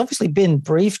technology. He's obviously been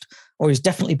briefed, or he's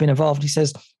definitely been involved. He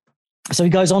says, so he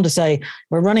goes on to say,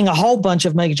 we're running a whole bunch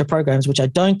of major programs, which I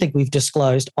don't think we've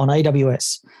disclosed, on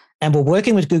AWS. And we're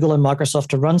working with Google and Microsoft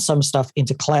to run some stuff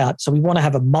into cloud. So we want to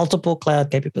have multiple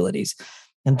cloud capabilities.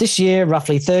 And this year,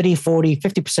 roughly 30, 40,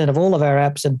 50% of all of our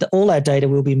apps and all our data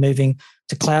will be moving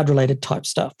to cloud-related type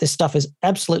stuff. This stuff is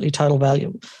absolutely total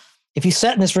value. If you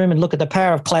sat in this room and look at the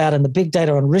power of cloud and the big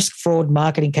data on risk, fraud,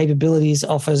 marketing capabilities,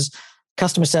 offers,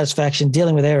 customer satisfaction,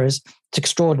 dealing with errors, it's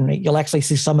extraordinary. You'll actually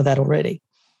see some of that already.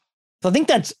 So I think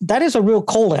that is a real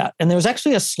call out. And there was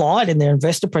actually a slide in their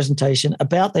investor presentation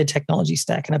about their technology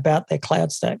stack and about their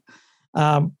cloud stack.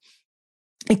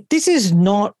 This is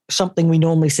not something we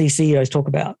normally see CEOs talk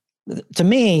about. To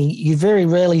me, you very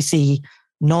rarely see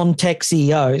non-tech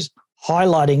CEOs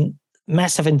highlighting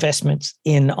massive investments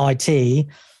in IT,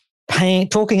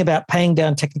 talking about paying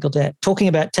down technical debt, talking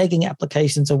about taking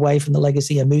applications away from the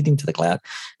legacy and moving to the cloud.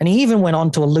 And he even went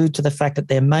on to allude to the fact that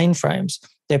their mainframes,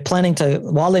 they're planning to,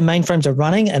 while their mainframes are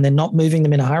running and they're not moving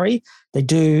them in a hurry, they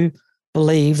do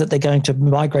believe that they're going to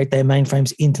migrate their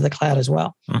mainframes into the cloud as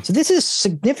well. So this is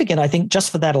significant, I think,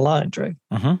 just for that alone, Drew.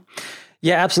 Mm-hmm.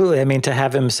 Yeah, absolutely. I mean, to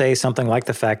have him say something like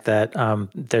the fact that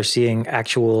they're seeing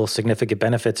actual significant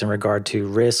benefits in regard to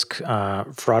risk,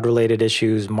 fraud-related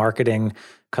issues, marketing,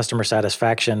 customer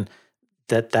satisfaction,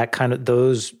 that kind of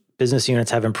those business units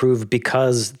have improved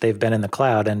because they've been in the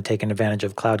cloud and taken advantage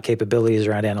of cloud capabilities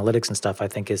around analytics and stuff, I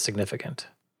think is significant.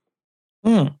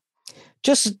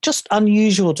 Just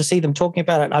unusual to see them talking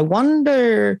about it. I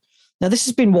wonder, now this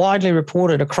has been widely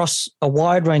reported across a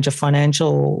wide range of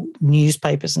financial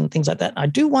newspapers and things like that. I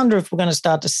do wonder if we're going to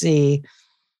start to see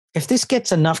if this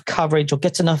gets enough coverage or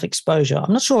gets enough exposure,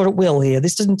 I'm not sure it will here.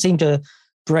 This doesn't seem to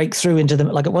break through into them.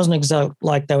 Like it wasn't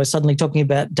like they were suddenly talking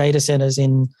about data centers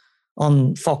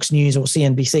on Fox News or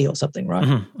CNBC or something, right?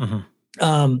 Mm-hmm,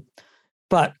 mm-hmm.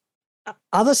 But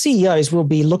other CEOs will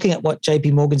be looking at what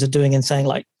JP Morgans are doing and saying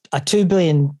like a $2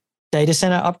 billion data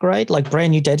center upgrade, like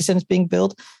brand new data centers being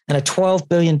built, and a $12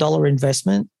 billion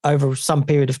investment over some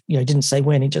period of, didn't say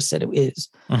when, he just said it is.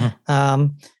 Mm-hmm.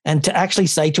 And to actually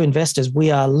say to investors,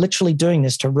 we are literally doing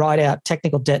this to write out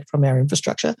technical debt from our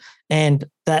infrastructure. And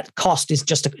that cost is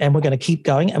and we're going to keep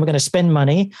going and we're going to spend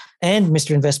money. And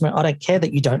Mr. Investment, I don't care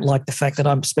that you don't like the fact that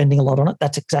I'm spending a lot on it.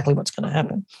 That's exactly what's going to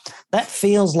happen. That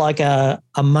feels like a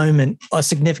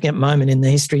significant moment in the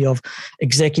history of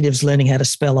executives learning how to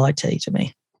spell IT to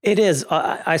me. It is.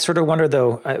 I sort of wonder,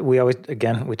 though,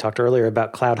 we talked earlier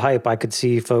about cloud hype. I could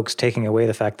see folks taking away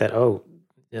the fact that,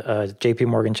 JP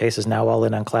Morgan Chase is now all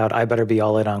in on cloud. I better be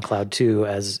all in on cloud too,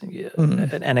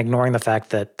 and ignoring the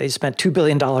fact that they spent $2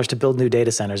 billion to build new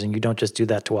data centers, and you don't just do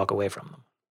that to walk away from them.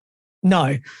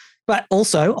 No, but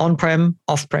also on-prem,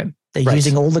 off-prem. They're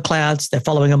using all the clouds. They're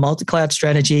following a multi-cloud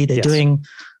strategy. They're doing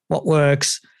what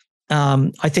works.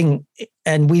 I think,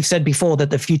 and we've said before that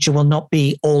the future will not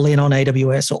be all in on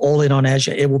AWS or all in on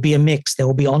Azure. It will be a mix. There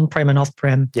will be on-prem and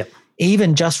off-prem. Yep.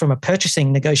 Even just from a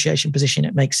purchasing negotiation position,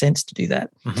 it makes sense to do that.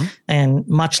 Mm-hmm. And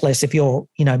much less if you're,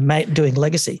 doing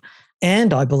legacy.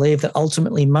 And I believe that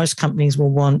ultimately most companies will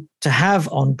want to have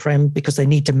on-prem because they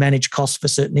need to manage costs for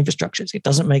certain infrastructures. It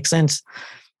doesn't make sense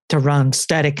to run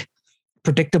static,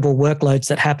 predictable workloads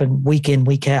that happen week in,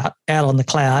 week out on the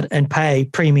cloud and pay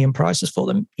premium prices for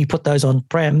them. You put those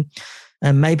on-prem,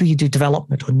 and maybe you do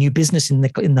development or new business in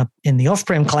the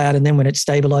off-prem cloud, and then when it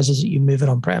stabilizes, you move it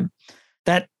on-prem.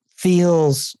 That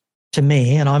feels to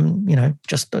me, and I'm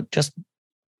just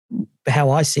how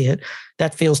I see it,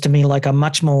 that feels to me like a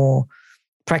much more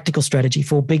practical strategy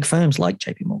for big firms like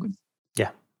JP Morgan. Yeah,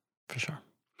 for sure.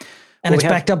 And it's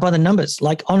backed up by the numbers.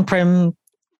 Like on-prem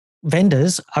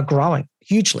vendors are growing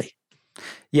hugely.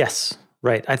 Yes,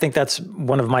 right. I think that's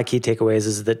one of my key takeaways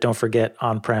is that don't forget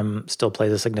on-prem still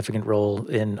plays a significant role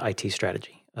in IT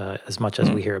strategy, as much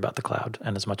as we hear about the cloud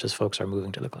and as much as folks are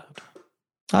moving to the cloud.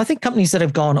 I think companies that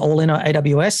have gone all in on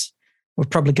AWS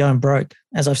would probably go broke,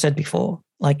 as I've said before.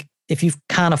 Like if you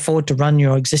can't afford to run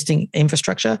your existing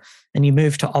infrastructure and you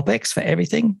move to OpEx for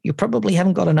everything, you probably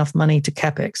haven't got enough money to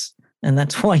CapEx. And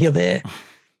that's why you're there.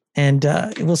 And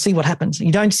we'll see what happens.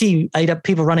 You don't see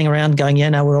people running around going,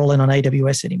 we're all in on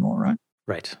AWS anymore, right?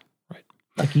 Right.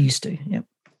 Like you used to, yeah.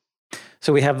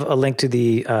 So we have a link to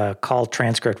the call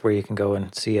transcript where you can go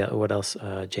and see what else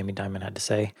Jamie Dimon had to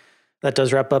say. That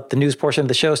does wrap up the news portion of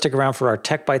the show. Stick around for our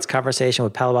Tech Bytes conversation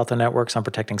with Palo Alto Networks on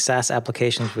protecting SaaS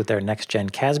applications with their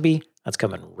next-gen CASB. That's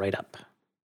coming right up.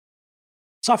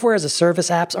 Software as a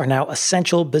service apps are now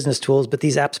essential business tools, but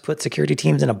these apps put security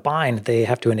teams in a bind. They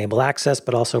have to enable access,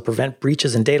 but also prevent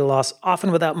breaches and data loss,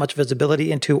 often without much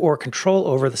visibility into or control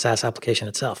over the SaaS application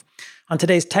itself. On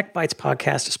today's Tech Bytes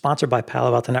podcast, sponsored by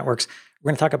Palo Alto Networks, we're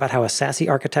going to talk about how a SASE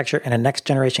architecture and a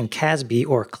next-generation CASB,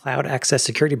 or Cloud Access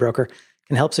Security Broker,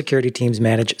 can help security teams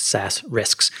manage SaaS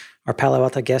risks. Our Palo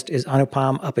Alto guest is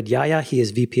Anupam Upadhyaya. He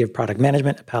is VP of Product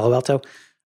Management at Palo Alto.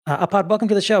 Apad, welcome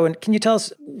to the show. And can you tell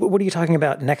us, what are you talking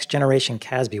about next generation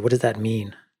CASB? What does that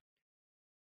mean?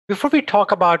 Before we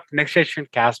talk about next generation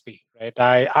CASB, right,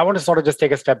 I want to sort of just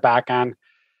take a step back and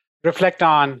reflect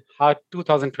on how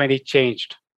 2020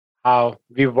 changed how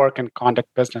we work and conduct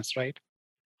business, right?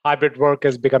 Hybrid work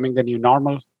is becoming the new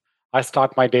normal. I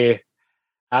start my day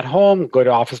at home, go to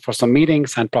office for some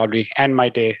meetings, and probably end my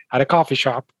day at a coffee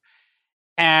shop.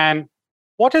 And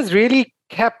what has really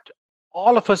kept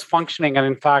all of us functioning, and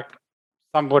in fact,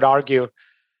 some would argue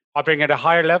operating at a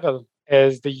higher level,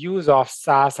 is the use of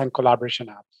SaaS and collaboration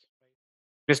apps.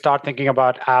 We start thinking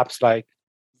about apps like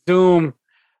Zoom,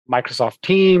 Microsoft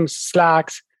Teams,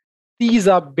 Slacks. These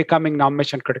are becoming now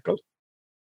mission critical.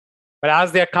 But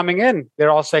as they're coming in, they're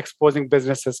also exposing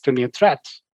businesses to new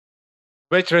threats,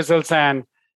 which results in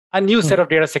a new set of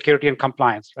data security and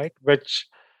compliance, right? Which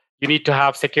you need to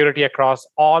have security across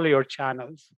all your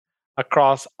channels,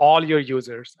 across all your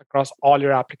users, across all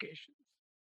your applications.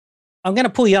 I'm going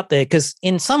to pull you up there because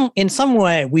in some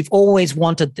way, we've always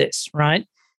wanted this, right?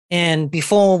 And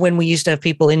before, when we used to have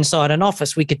people inside an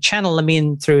office, we could channel them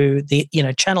in through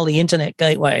channel the internet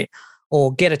gateway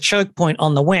or get a choke point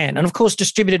on the WAN. And of course,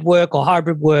 distributed work or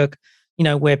hybrid work,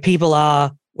 where people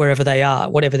are wherever they are,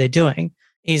 whatever they're doing,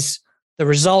 is the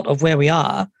result of where we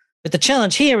are. But the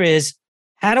challenge here is,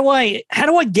 how do I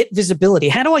get visibility?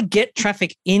 How do I get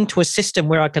traffic into a system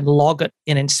where I can log it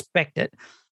and inspect it?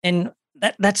 And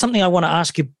that's something I want to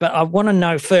ask you, but I want to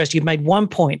know first, you've made one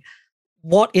point.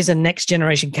 What is a next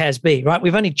generation CASB, right?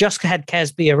 We've only just had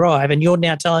CASB arrive, and you're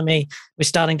now telling me we're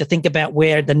starting to think about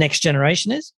where the next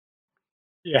generation is?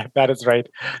 Yeah, that is right.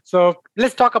 So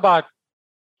let's talk about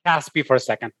CASB for a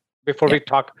second before we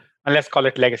talk, and let's call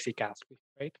it legacy CASB,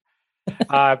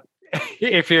 right?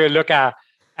 If you look at,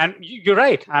 and you're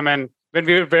right. I mean, when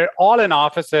we were all in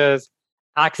offices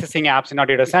accessing apps in our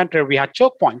data center, we had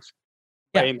choke points.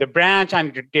 Right? In the branch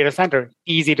and the data center,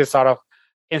 easy to sort of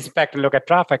inspect and look at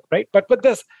traffic, right? But with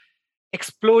this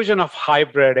explosion of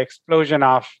hybrid, explosion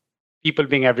of people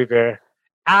being everywhere,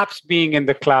 apps being in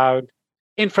the cloud,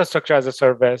 infrastructure as a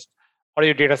service, or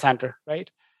your data center, right?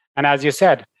 And as you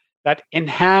said, that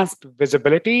enhanced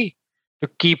visibility to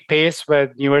keep pace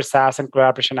with newer SaaS and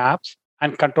collaboration apps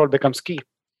and control becomes key.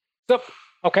 So,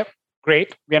 okay,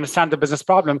 great. We understand the business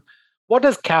problem. What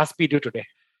does CASB do today?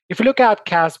 If you look at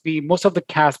CASB, most of the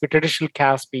CASB, traditional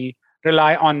CASB,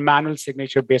 rely on manual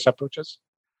signature-based approaches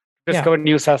to discover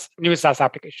new SaaS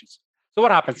applications. So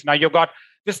what happens? Now you've got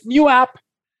this new app.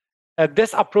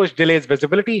 This approach delays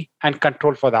visibility and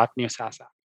control for that new SaaS app.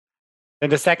 Then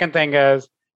the second thing is,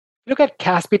 look at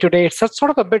CASB today. It's sort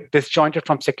of a bit disjointed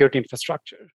from security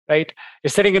infrastructure, right?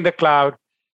 It's sitting in the cloud,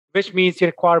 which means you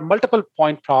require multiple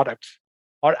point products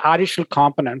or additional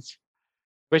components,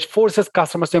 which forces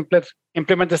customers to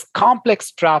implement this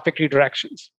complex traffic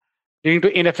redirections, leading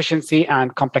to inefficiency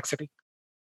and complexity.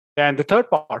 Then the third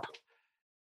part,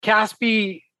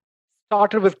 CASB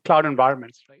started with cloud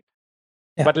environments, right?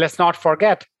 Yeah. But let's not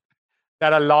forget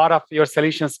that a lot of your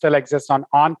solutions still exist on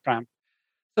on-prem.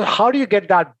 So how do you get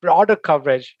that broader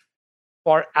coverage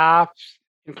for apps,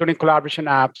 including collaboration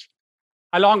apps,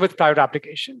 along with private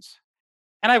applications?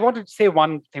 And I wanted to say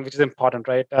one thing which is important,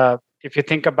 right? If you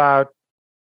think about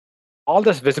all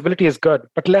this, visibility is good,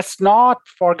 but let's not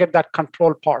forget that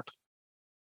control part.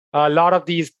 A lot of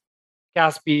these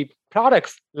CASB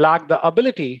products lack the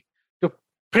ability to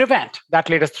prevent that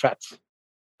latest threats.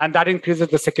 And that increases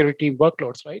the security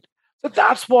workloads, right? So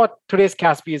that's what today's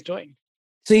CASB is doing.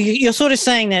 So you're sort of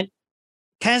saying that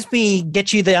CASB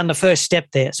gets you there on the first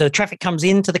step there. So the traffic comes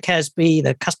into the CASB,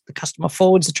 the customer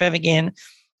forwards the traffic in.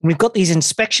 We've got these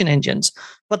inspection engines,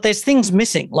 but there's things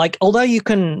missing. Like, although you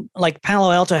can, like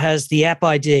Palo Alto has the app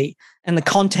ID and the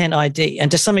content ID, and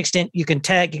to some extent you can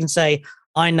tag, you can say,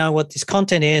 I know what this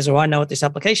content is, or I know what this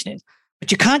application is,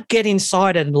 but you can't get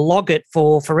inside it and log it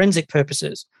for forensic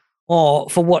purposes or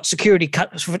for what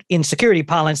in security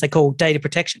parlance they call data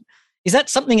protection. Is that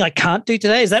something I can't do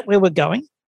today? Is that where we're going?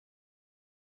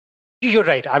 You're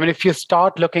right. I mean, if you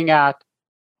start looking at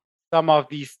some of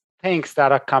these things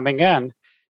that are coming in,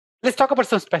 let's talk about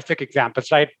some specific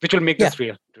examples, right? Which will make this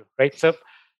real, right? So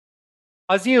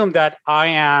assume that I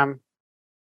am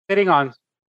sitting on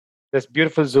this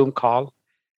beautiful Zoom call.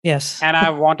 Yes. And I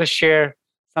want to share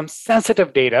some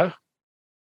sensitive data,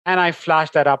 and I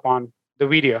flash that up on the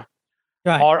video.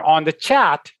 Right. Or on the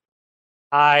chat,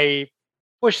 I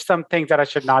push some things that I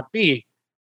should not be.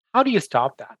 How do you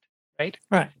stop that, right?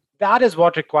 Right. That is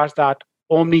what requires that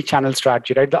omni-channel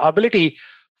strategy, right? The ability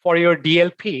for your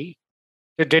DLP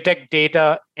to detect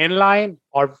data inline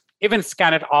or even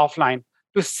scan it offline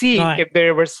to see if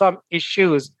there were some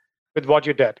issues with what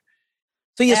you did.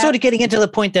 So you're sort of getting into the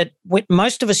point that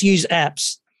most of us use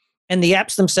apps, and the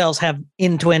apps themselves have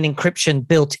end-to-end encryption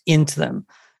built into them.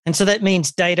 And so that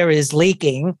means data is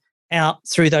leaking out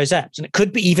through those apps. And it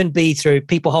could even be through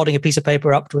people holding a piece of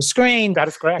paper up to a screen. That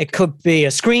is correct. It could be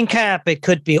a screen cap. It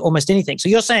could be almost anything. So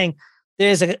you're saying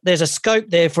there's a scope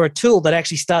there for a tool that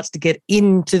actually starts to get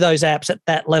into those apps at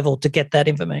that level to get that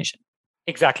information.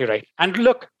 Exactly right. And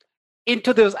look,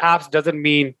 into those apps doesn't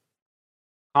mean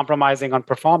compromising on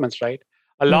performance, right?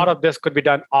 A lot of this could be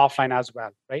done offline as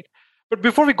well, right? But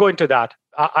before we go into that,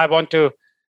 I want to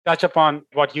touch upon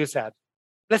what you said.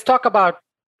 Let's talk about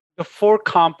the 4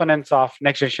 components of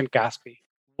next generation CASB.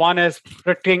 One is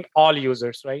protecting all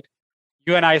users, right?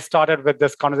 You and I started with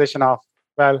this conversation of,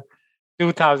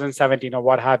 2017 or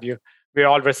what have you. We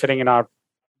all were sitting in our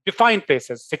defined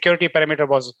places. Security perimeter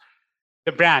was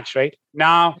the branch, right?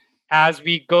 Now, as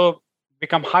we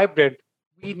become hybrid,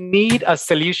 we need a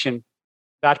solution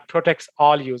that protects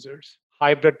all users,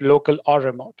 hybrid, local, or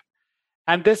remote.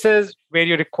 And this is where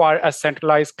you require a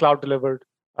centralized cloud-delivered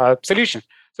solution.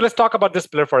 So let's talk about this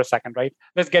pillar for a second, right?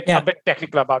 Let's get a bit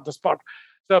technical about this part.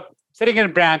 So sitting in a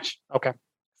branch,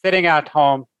 sitting at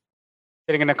home,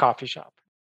 sitting in a coffee shop.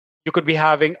 You could be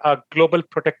having a global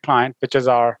protect client, which is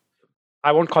I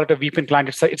won't call it a VPN client.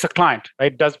 It's a client,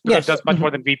 right? It does much more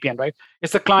than VPN, right?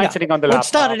 It's a client sitting on the laptop. It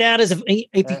started out as if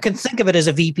you can think of it as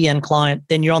a VPN client,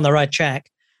 then you're on the right track.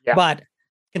 Yeah. But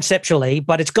conceptually,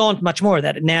 but it's gone much more of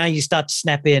that. Now you start to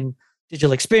snap in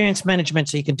digital experience management,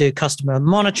 so you can do customer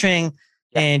monitoring,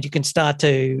 and you can start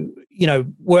to,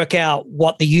 work out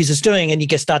what the user's doing, and you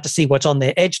can start to see what's on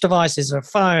their edge device. Is it a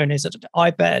phone? Is it an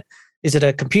iPad? Is it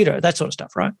a computer? That sort of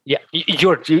stuff, right? Yeah,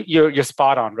 you're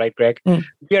spot on, right, Greg?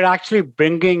 We are actually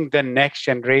bringing the next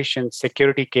generation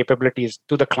security capabilities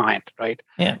to the client, right?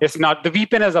 Yeah. It's not, the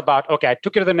VPN is about, okay, I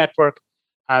took care of the network,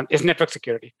 it's network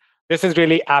security. This is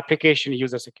really application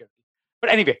user security.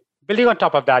 But anyway, building on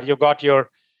top of that, you've got a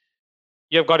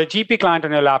GP client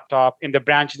on your laptop. In the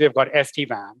branches, you've got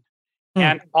SD-WAN.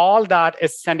 And all that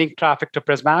is sending traffic to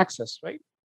Prisma Access, right?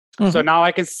 So now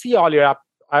I can see all your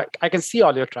I can see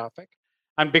all your traffic.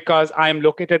 And because I'm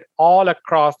located all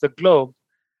across the globe,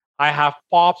 I have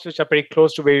POPs which are pretty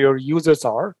close to where your users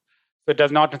are. So it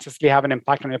does not necessarily have an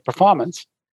impact on your performance.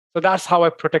 So that's how I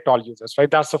protect all users, right?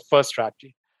 That's the first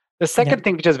strategy. The second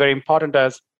thing, which is very important,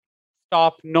 is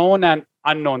stop known and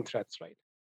unknown threats, right?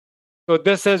 So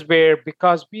this is where,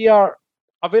 because we are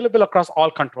available across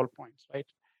all control points, right?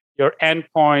 Your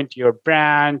endpoint, your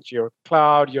branch, your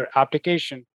cloud, your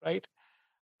application, right?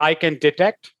 I can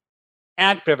detect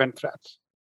and prevent threats.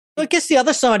 I guess the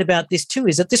other side about this too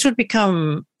is that this would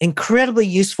become incredibly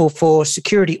useful for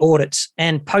security audits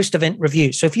and post-event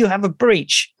reviews. So if you have a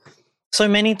breach, so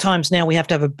many times now we have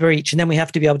to have a breach, and then we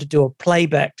have to be able to do a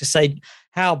playback to say,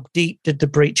 how deep did the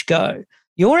breach go?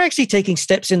 You're actually taking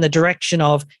steps in the direction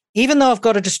of, even though I've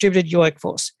got a distributed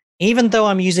workforce, even though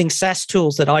I'm using SaaS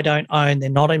tools that I don't own, they're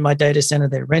not in my data center,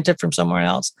 they're rented from somewhere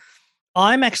else,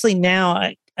 I'm actually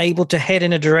now able to head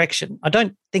in a direction. I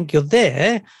don't think you're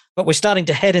there, but we're starting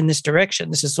to head in this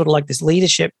direction. This is sort of like this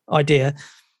leadership idea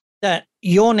that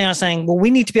you're now saying, well,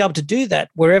 we need to be able to do that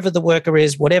wherever the worker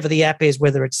is, whatever the app is,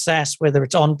 whether it's SaaS, whether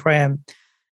it's on-prem,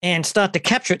 and start to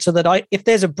capture it so that if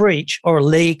there's a breach or a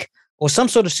leak or some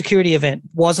sort of security event,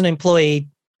 was an employee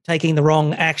taking the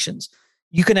wrong actions,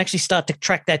 you can actually start to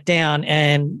track that down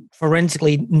and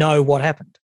forensically know what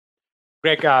happened.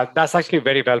 Greg, that's actually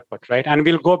very well put, right? And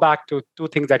we'll go back to two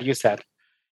things that you said: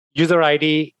 user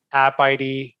ID, app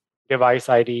ID, device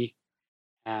ID,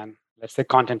 and let's say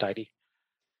content ID.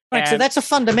 Right, so that's a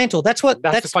fundamental. That's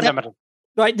the fundamental.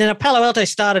 Right. Then Palo Alto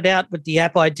started out with the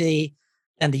app ID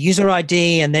and the user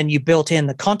ID, and then you built in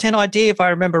the content ID, if I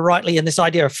remember rightly, and this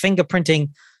idea of fingerprinting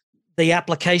the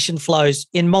application flows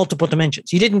in multiple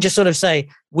dimensions. You didn't just sort of say,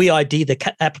 we ID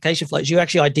the application flows. You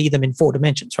actually ID them in 4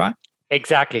 dimensions, right?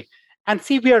 Exactly. And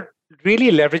see, we are really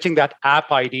leveraging that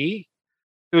app ID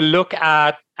to look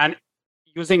at and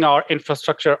using our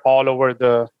infrastructure all over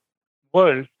the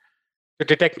world to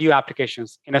detect new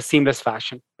applications in a seamless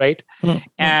fashion, right?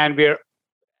 And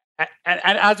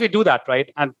as we do that,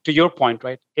 right, and to your point,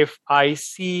 right, if I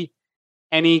see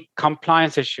any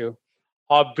compliance issue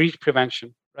or breach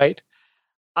prevention, right,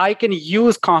 I can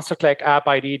use constructs like app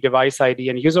ID, device ID,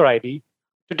 and user ID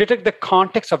to detect the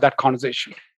context of that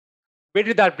conversation. Where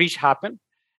did that breach happen?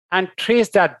 And trace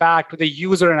that back to the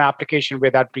user and application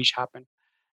where that breach happened.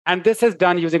 And this is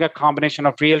done using a combination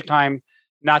of real-time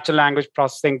natural language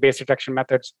processing based detection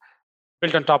methods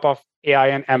built on top of AI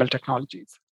and ML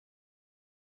technologies.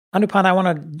 Anupam, I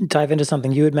want to dive into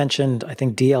something you had mentioned, I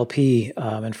think DLP,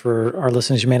 and for our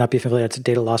listeners who may not be familiar, it's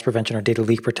data loss prevention or data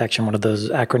leak protection, one of those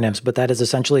acronyms, but that is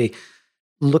essentially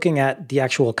looking at the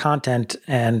actual content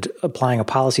and applying a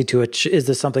policy to it. Is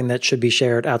this something that should be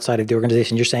shared outside of the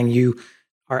organization? You're saying you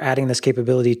are adding this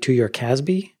capability to your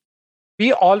CASB?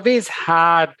 We always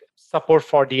had support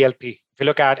for DLP. If you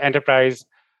look at enterprise,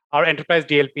 our enterprise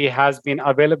DLP has been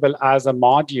available as a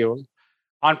module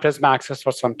on Prisma Access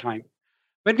for some time.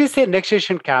 When we say next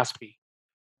generation CASB,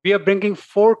 we are bringing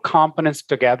 4 components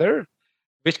together,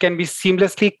 which can be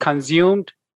seamlessly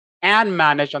consumed and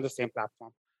managed on the same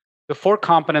platform. The 4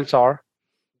 components are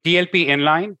DLP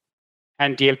inline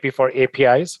and DLP for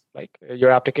APIs, like your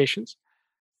applications.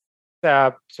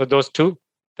 So those 2.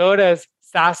 Third is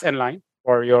SaaS inline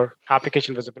for your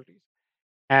application visibility.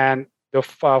 And the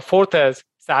 4th is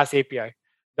SaaS API,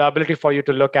 the ability for you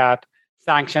to look at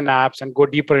sanctioned apps and go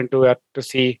deeper into it to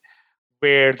see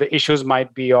where the issues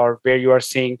might be or where you are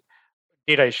seeing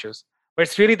data issues. But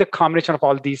it's really the combination of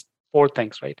all these 4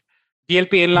 things, right?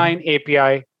 DLP inline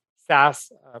API,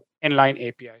 SaaS inline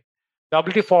API. The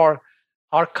ability for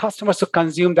our customers to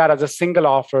consume that as a single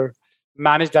offer,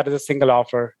 manage that as a single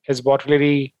offer, is what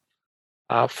really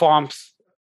forms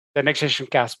the next generation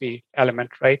CASB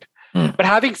element, right? But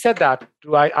having said that,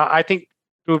 I think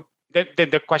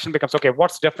the question becomes, okay,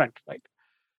 what's different, right?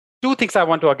 2 things I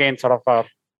want to again sort of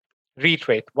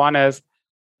reiterate. One is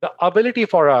the ability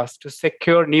for us to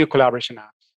secure new collaboration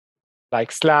apps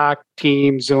like Slack,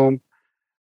 Teams, Zoom.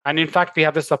 And in fact, we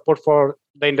have the support for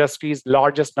the industry's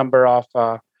largest number of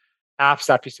apps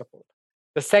that we support.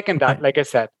 The second, that, like I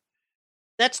said,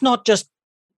 that's not just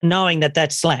knowing that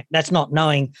that's Slack. That's not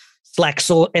knowing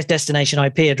Slack's destination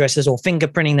IP addresses or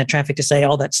fingerprinting the traffic to say,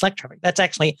 oh, that's Slack traffic. That's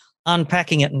actually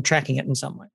unpacking it and tracking it in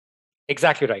some way.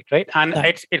 Exactly right? And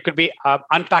it could be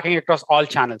unpacking across all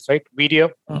channels, right?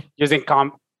 Video, using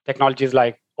technologies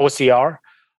like OCR,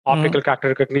 optical character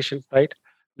recognition, right?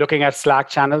 Looking at Slack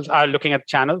channels, looking at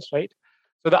channels, right?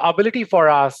 So the ability for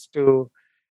us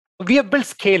we have built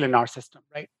scale in our system,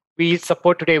 right? We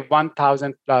support today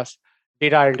 1,000 plus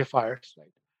data identifiers, right?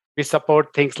 We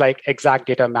support things like exact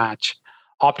data match,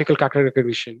 optical character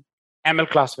recognition, ML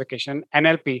classification,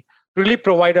 NLP, really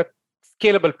provide a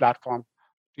scalable platform,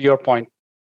 to your point.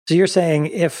 So you're saying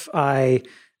if I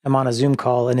am on a Zoom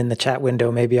call and in the chat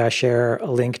window, maybe I share a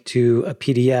link to a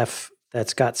PDF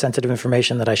that's got sensitive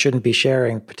information that I shouldn't be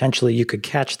sharing, potentially you could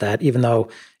catch that, even though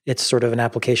it's sort of an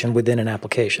application within an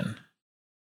application.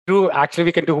 True. Actually,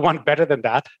 we can do one better than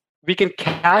that. We can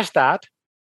cache that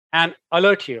and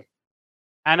alert you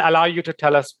and allow you to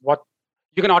tell us what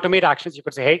you can automate actions. You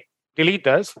could say, hey, delete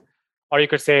this, or you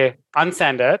could say,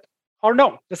 unsend it, or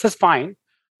no, this is fine.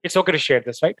 It's okay to share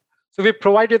this, right? So we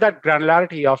provided that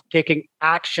granularity of taking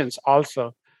actions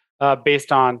also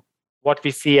based on what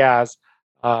we see as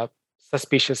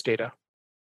suspicious data.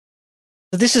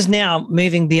 So this is now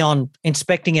moving beyond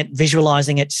inspecting it,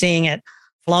 visualizing it, seeing it,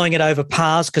 flowing it over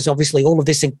paths, because obviously all of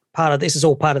this is part of this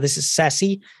is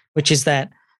SASE, which is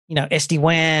that,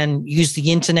 SD-WAN, use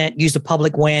the internet, use the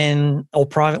public WAN or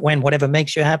private WAN, whatever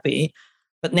makes you happy.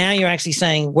 But now you're actually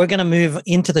saying we're going to move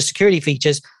into the security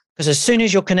features, because as soon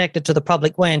as you're connected to the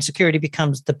public WAN, security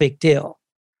becomes the big deal.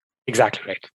 Exactly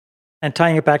right. And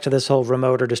tying it back to this whole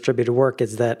remote or distributed work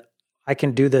is that I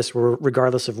can do this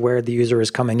regardless of where the user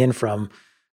is coming in from,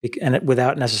 and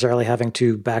without necessarily having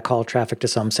to backhaul traffic to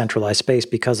some centralized space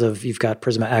because you've got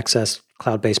Prisma Access,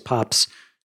 cloud-based POPs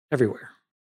everywhere.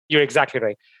 You're exactly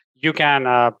right. You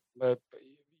can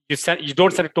you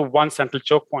don't send it to one central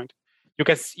choke point.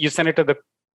 You send it to the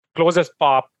closest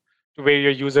POP to where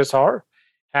your users are,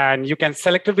 and you can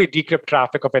selectively decrypt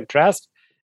traffic of interest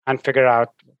and figure out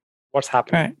what's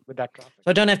happening with that traffic. So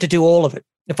I don't have to do all of it.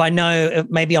 If I know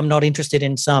maybe I'm not interested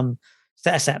in some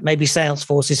SaaS app, maybe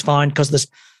Salesforce is fine because the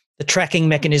tracking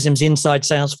mechanisms inside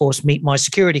Salesforce meet my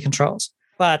security controls.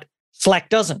 But Slack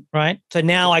doesn't, right? So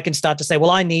now I can start to say,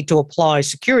 well, I need to apply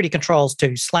security controls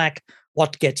to Slack,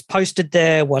 what gets posted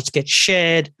there, what gets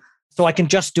shared. So I can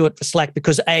just do it for Slack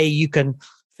because you can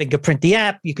fingerprint the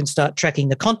app, you can start tracking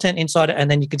the content inside it, and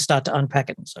then you can start to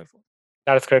unpack it and so forth.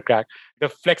 That is correct, Greg. The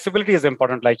flexibility is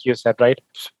important, like you said, right?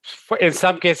 In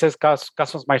some cases,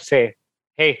 customers might say,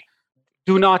 hey,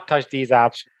 do not touch these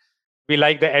apps. We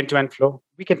like the end-to-end flow.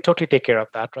 We can totally take care of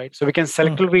that, right? So we can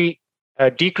selectively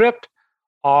decrypt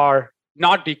or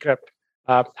not decrypt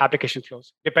application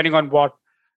flows, depending on what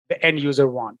the end user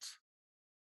wants.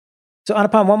 So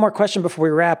Anupam, one more question before we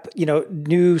wrap.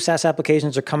 New SaaS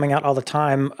applications are coming out all the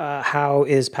time. How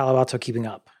is Palo Alto keeping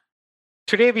up?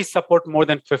 Today, we support more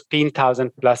than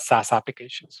 15,000 plus SaaS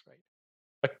applications, right?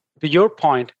 But to your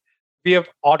point, we have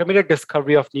automated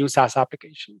discovery of new SaaS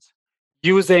applications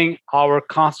using our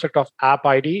construct of App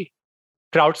ID,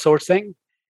 crowdsourcing,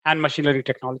 and machine learning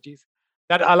technologies.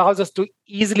 That allows us to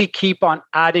easily keep on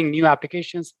adding new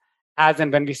applications as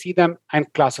and when we see them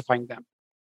and classifying them.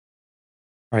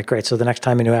 All right, great. So the next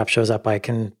time a new app shows up, I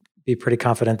can be pretty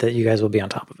confident that you guys will be on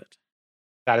top of it.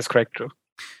 That is correct, Drew.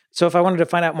 So if I wanted to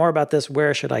find out more about this,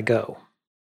 where should I go?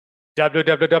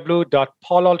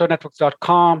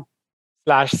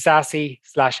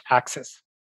 www.paloaltonetworks.com/SASE/access.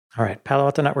 All right,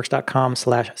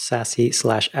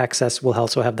 paloaltonetworks.com/SASE/access. We'll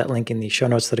also have that link in the show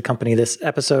notes that accompany this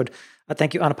episode.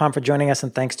 Thank you, Anupam, for joining us,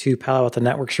 and thanks to Palo Alto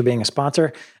Networks for being a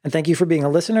sponsor. And thank you for being a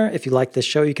listener. If you like this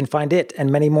show, you can find it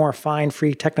and many more fine,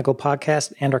 free technical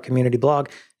podcasts and our community blog.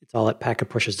 It's all at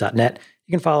packetpushers.net.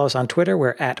 You can follow us on Twitter.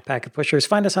 We're at packetpushers.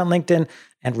 Find us on LinkedIn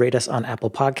and rate us on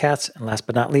Apple Podcasts. And last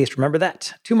but not least, remember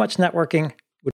that too much networking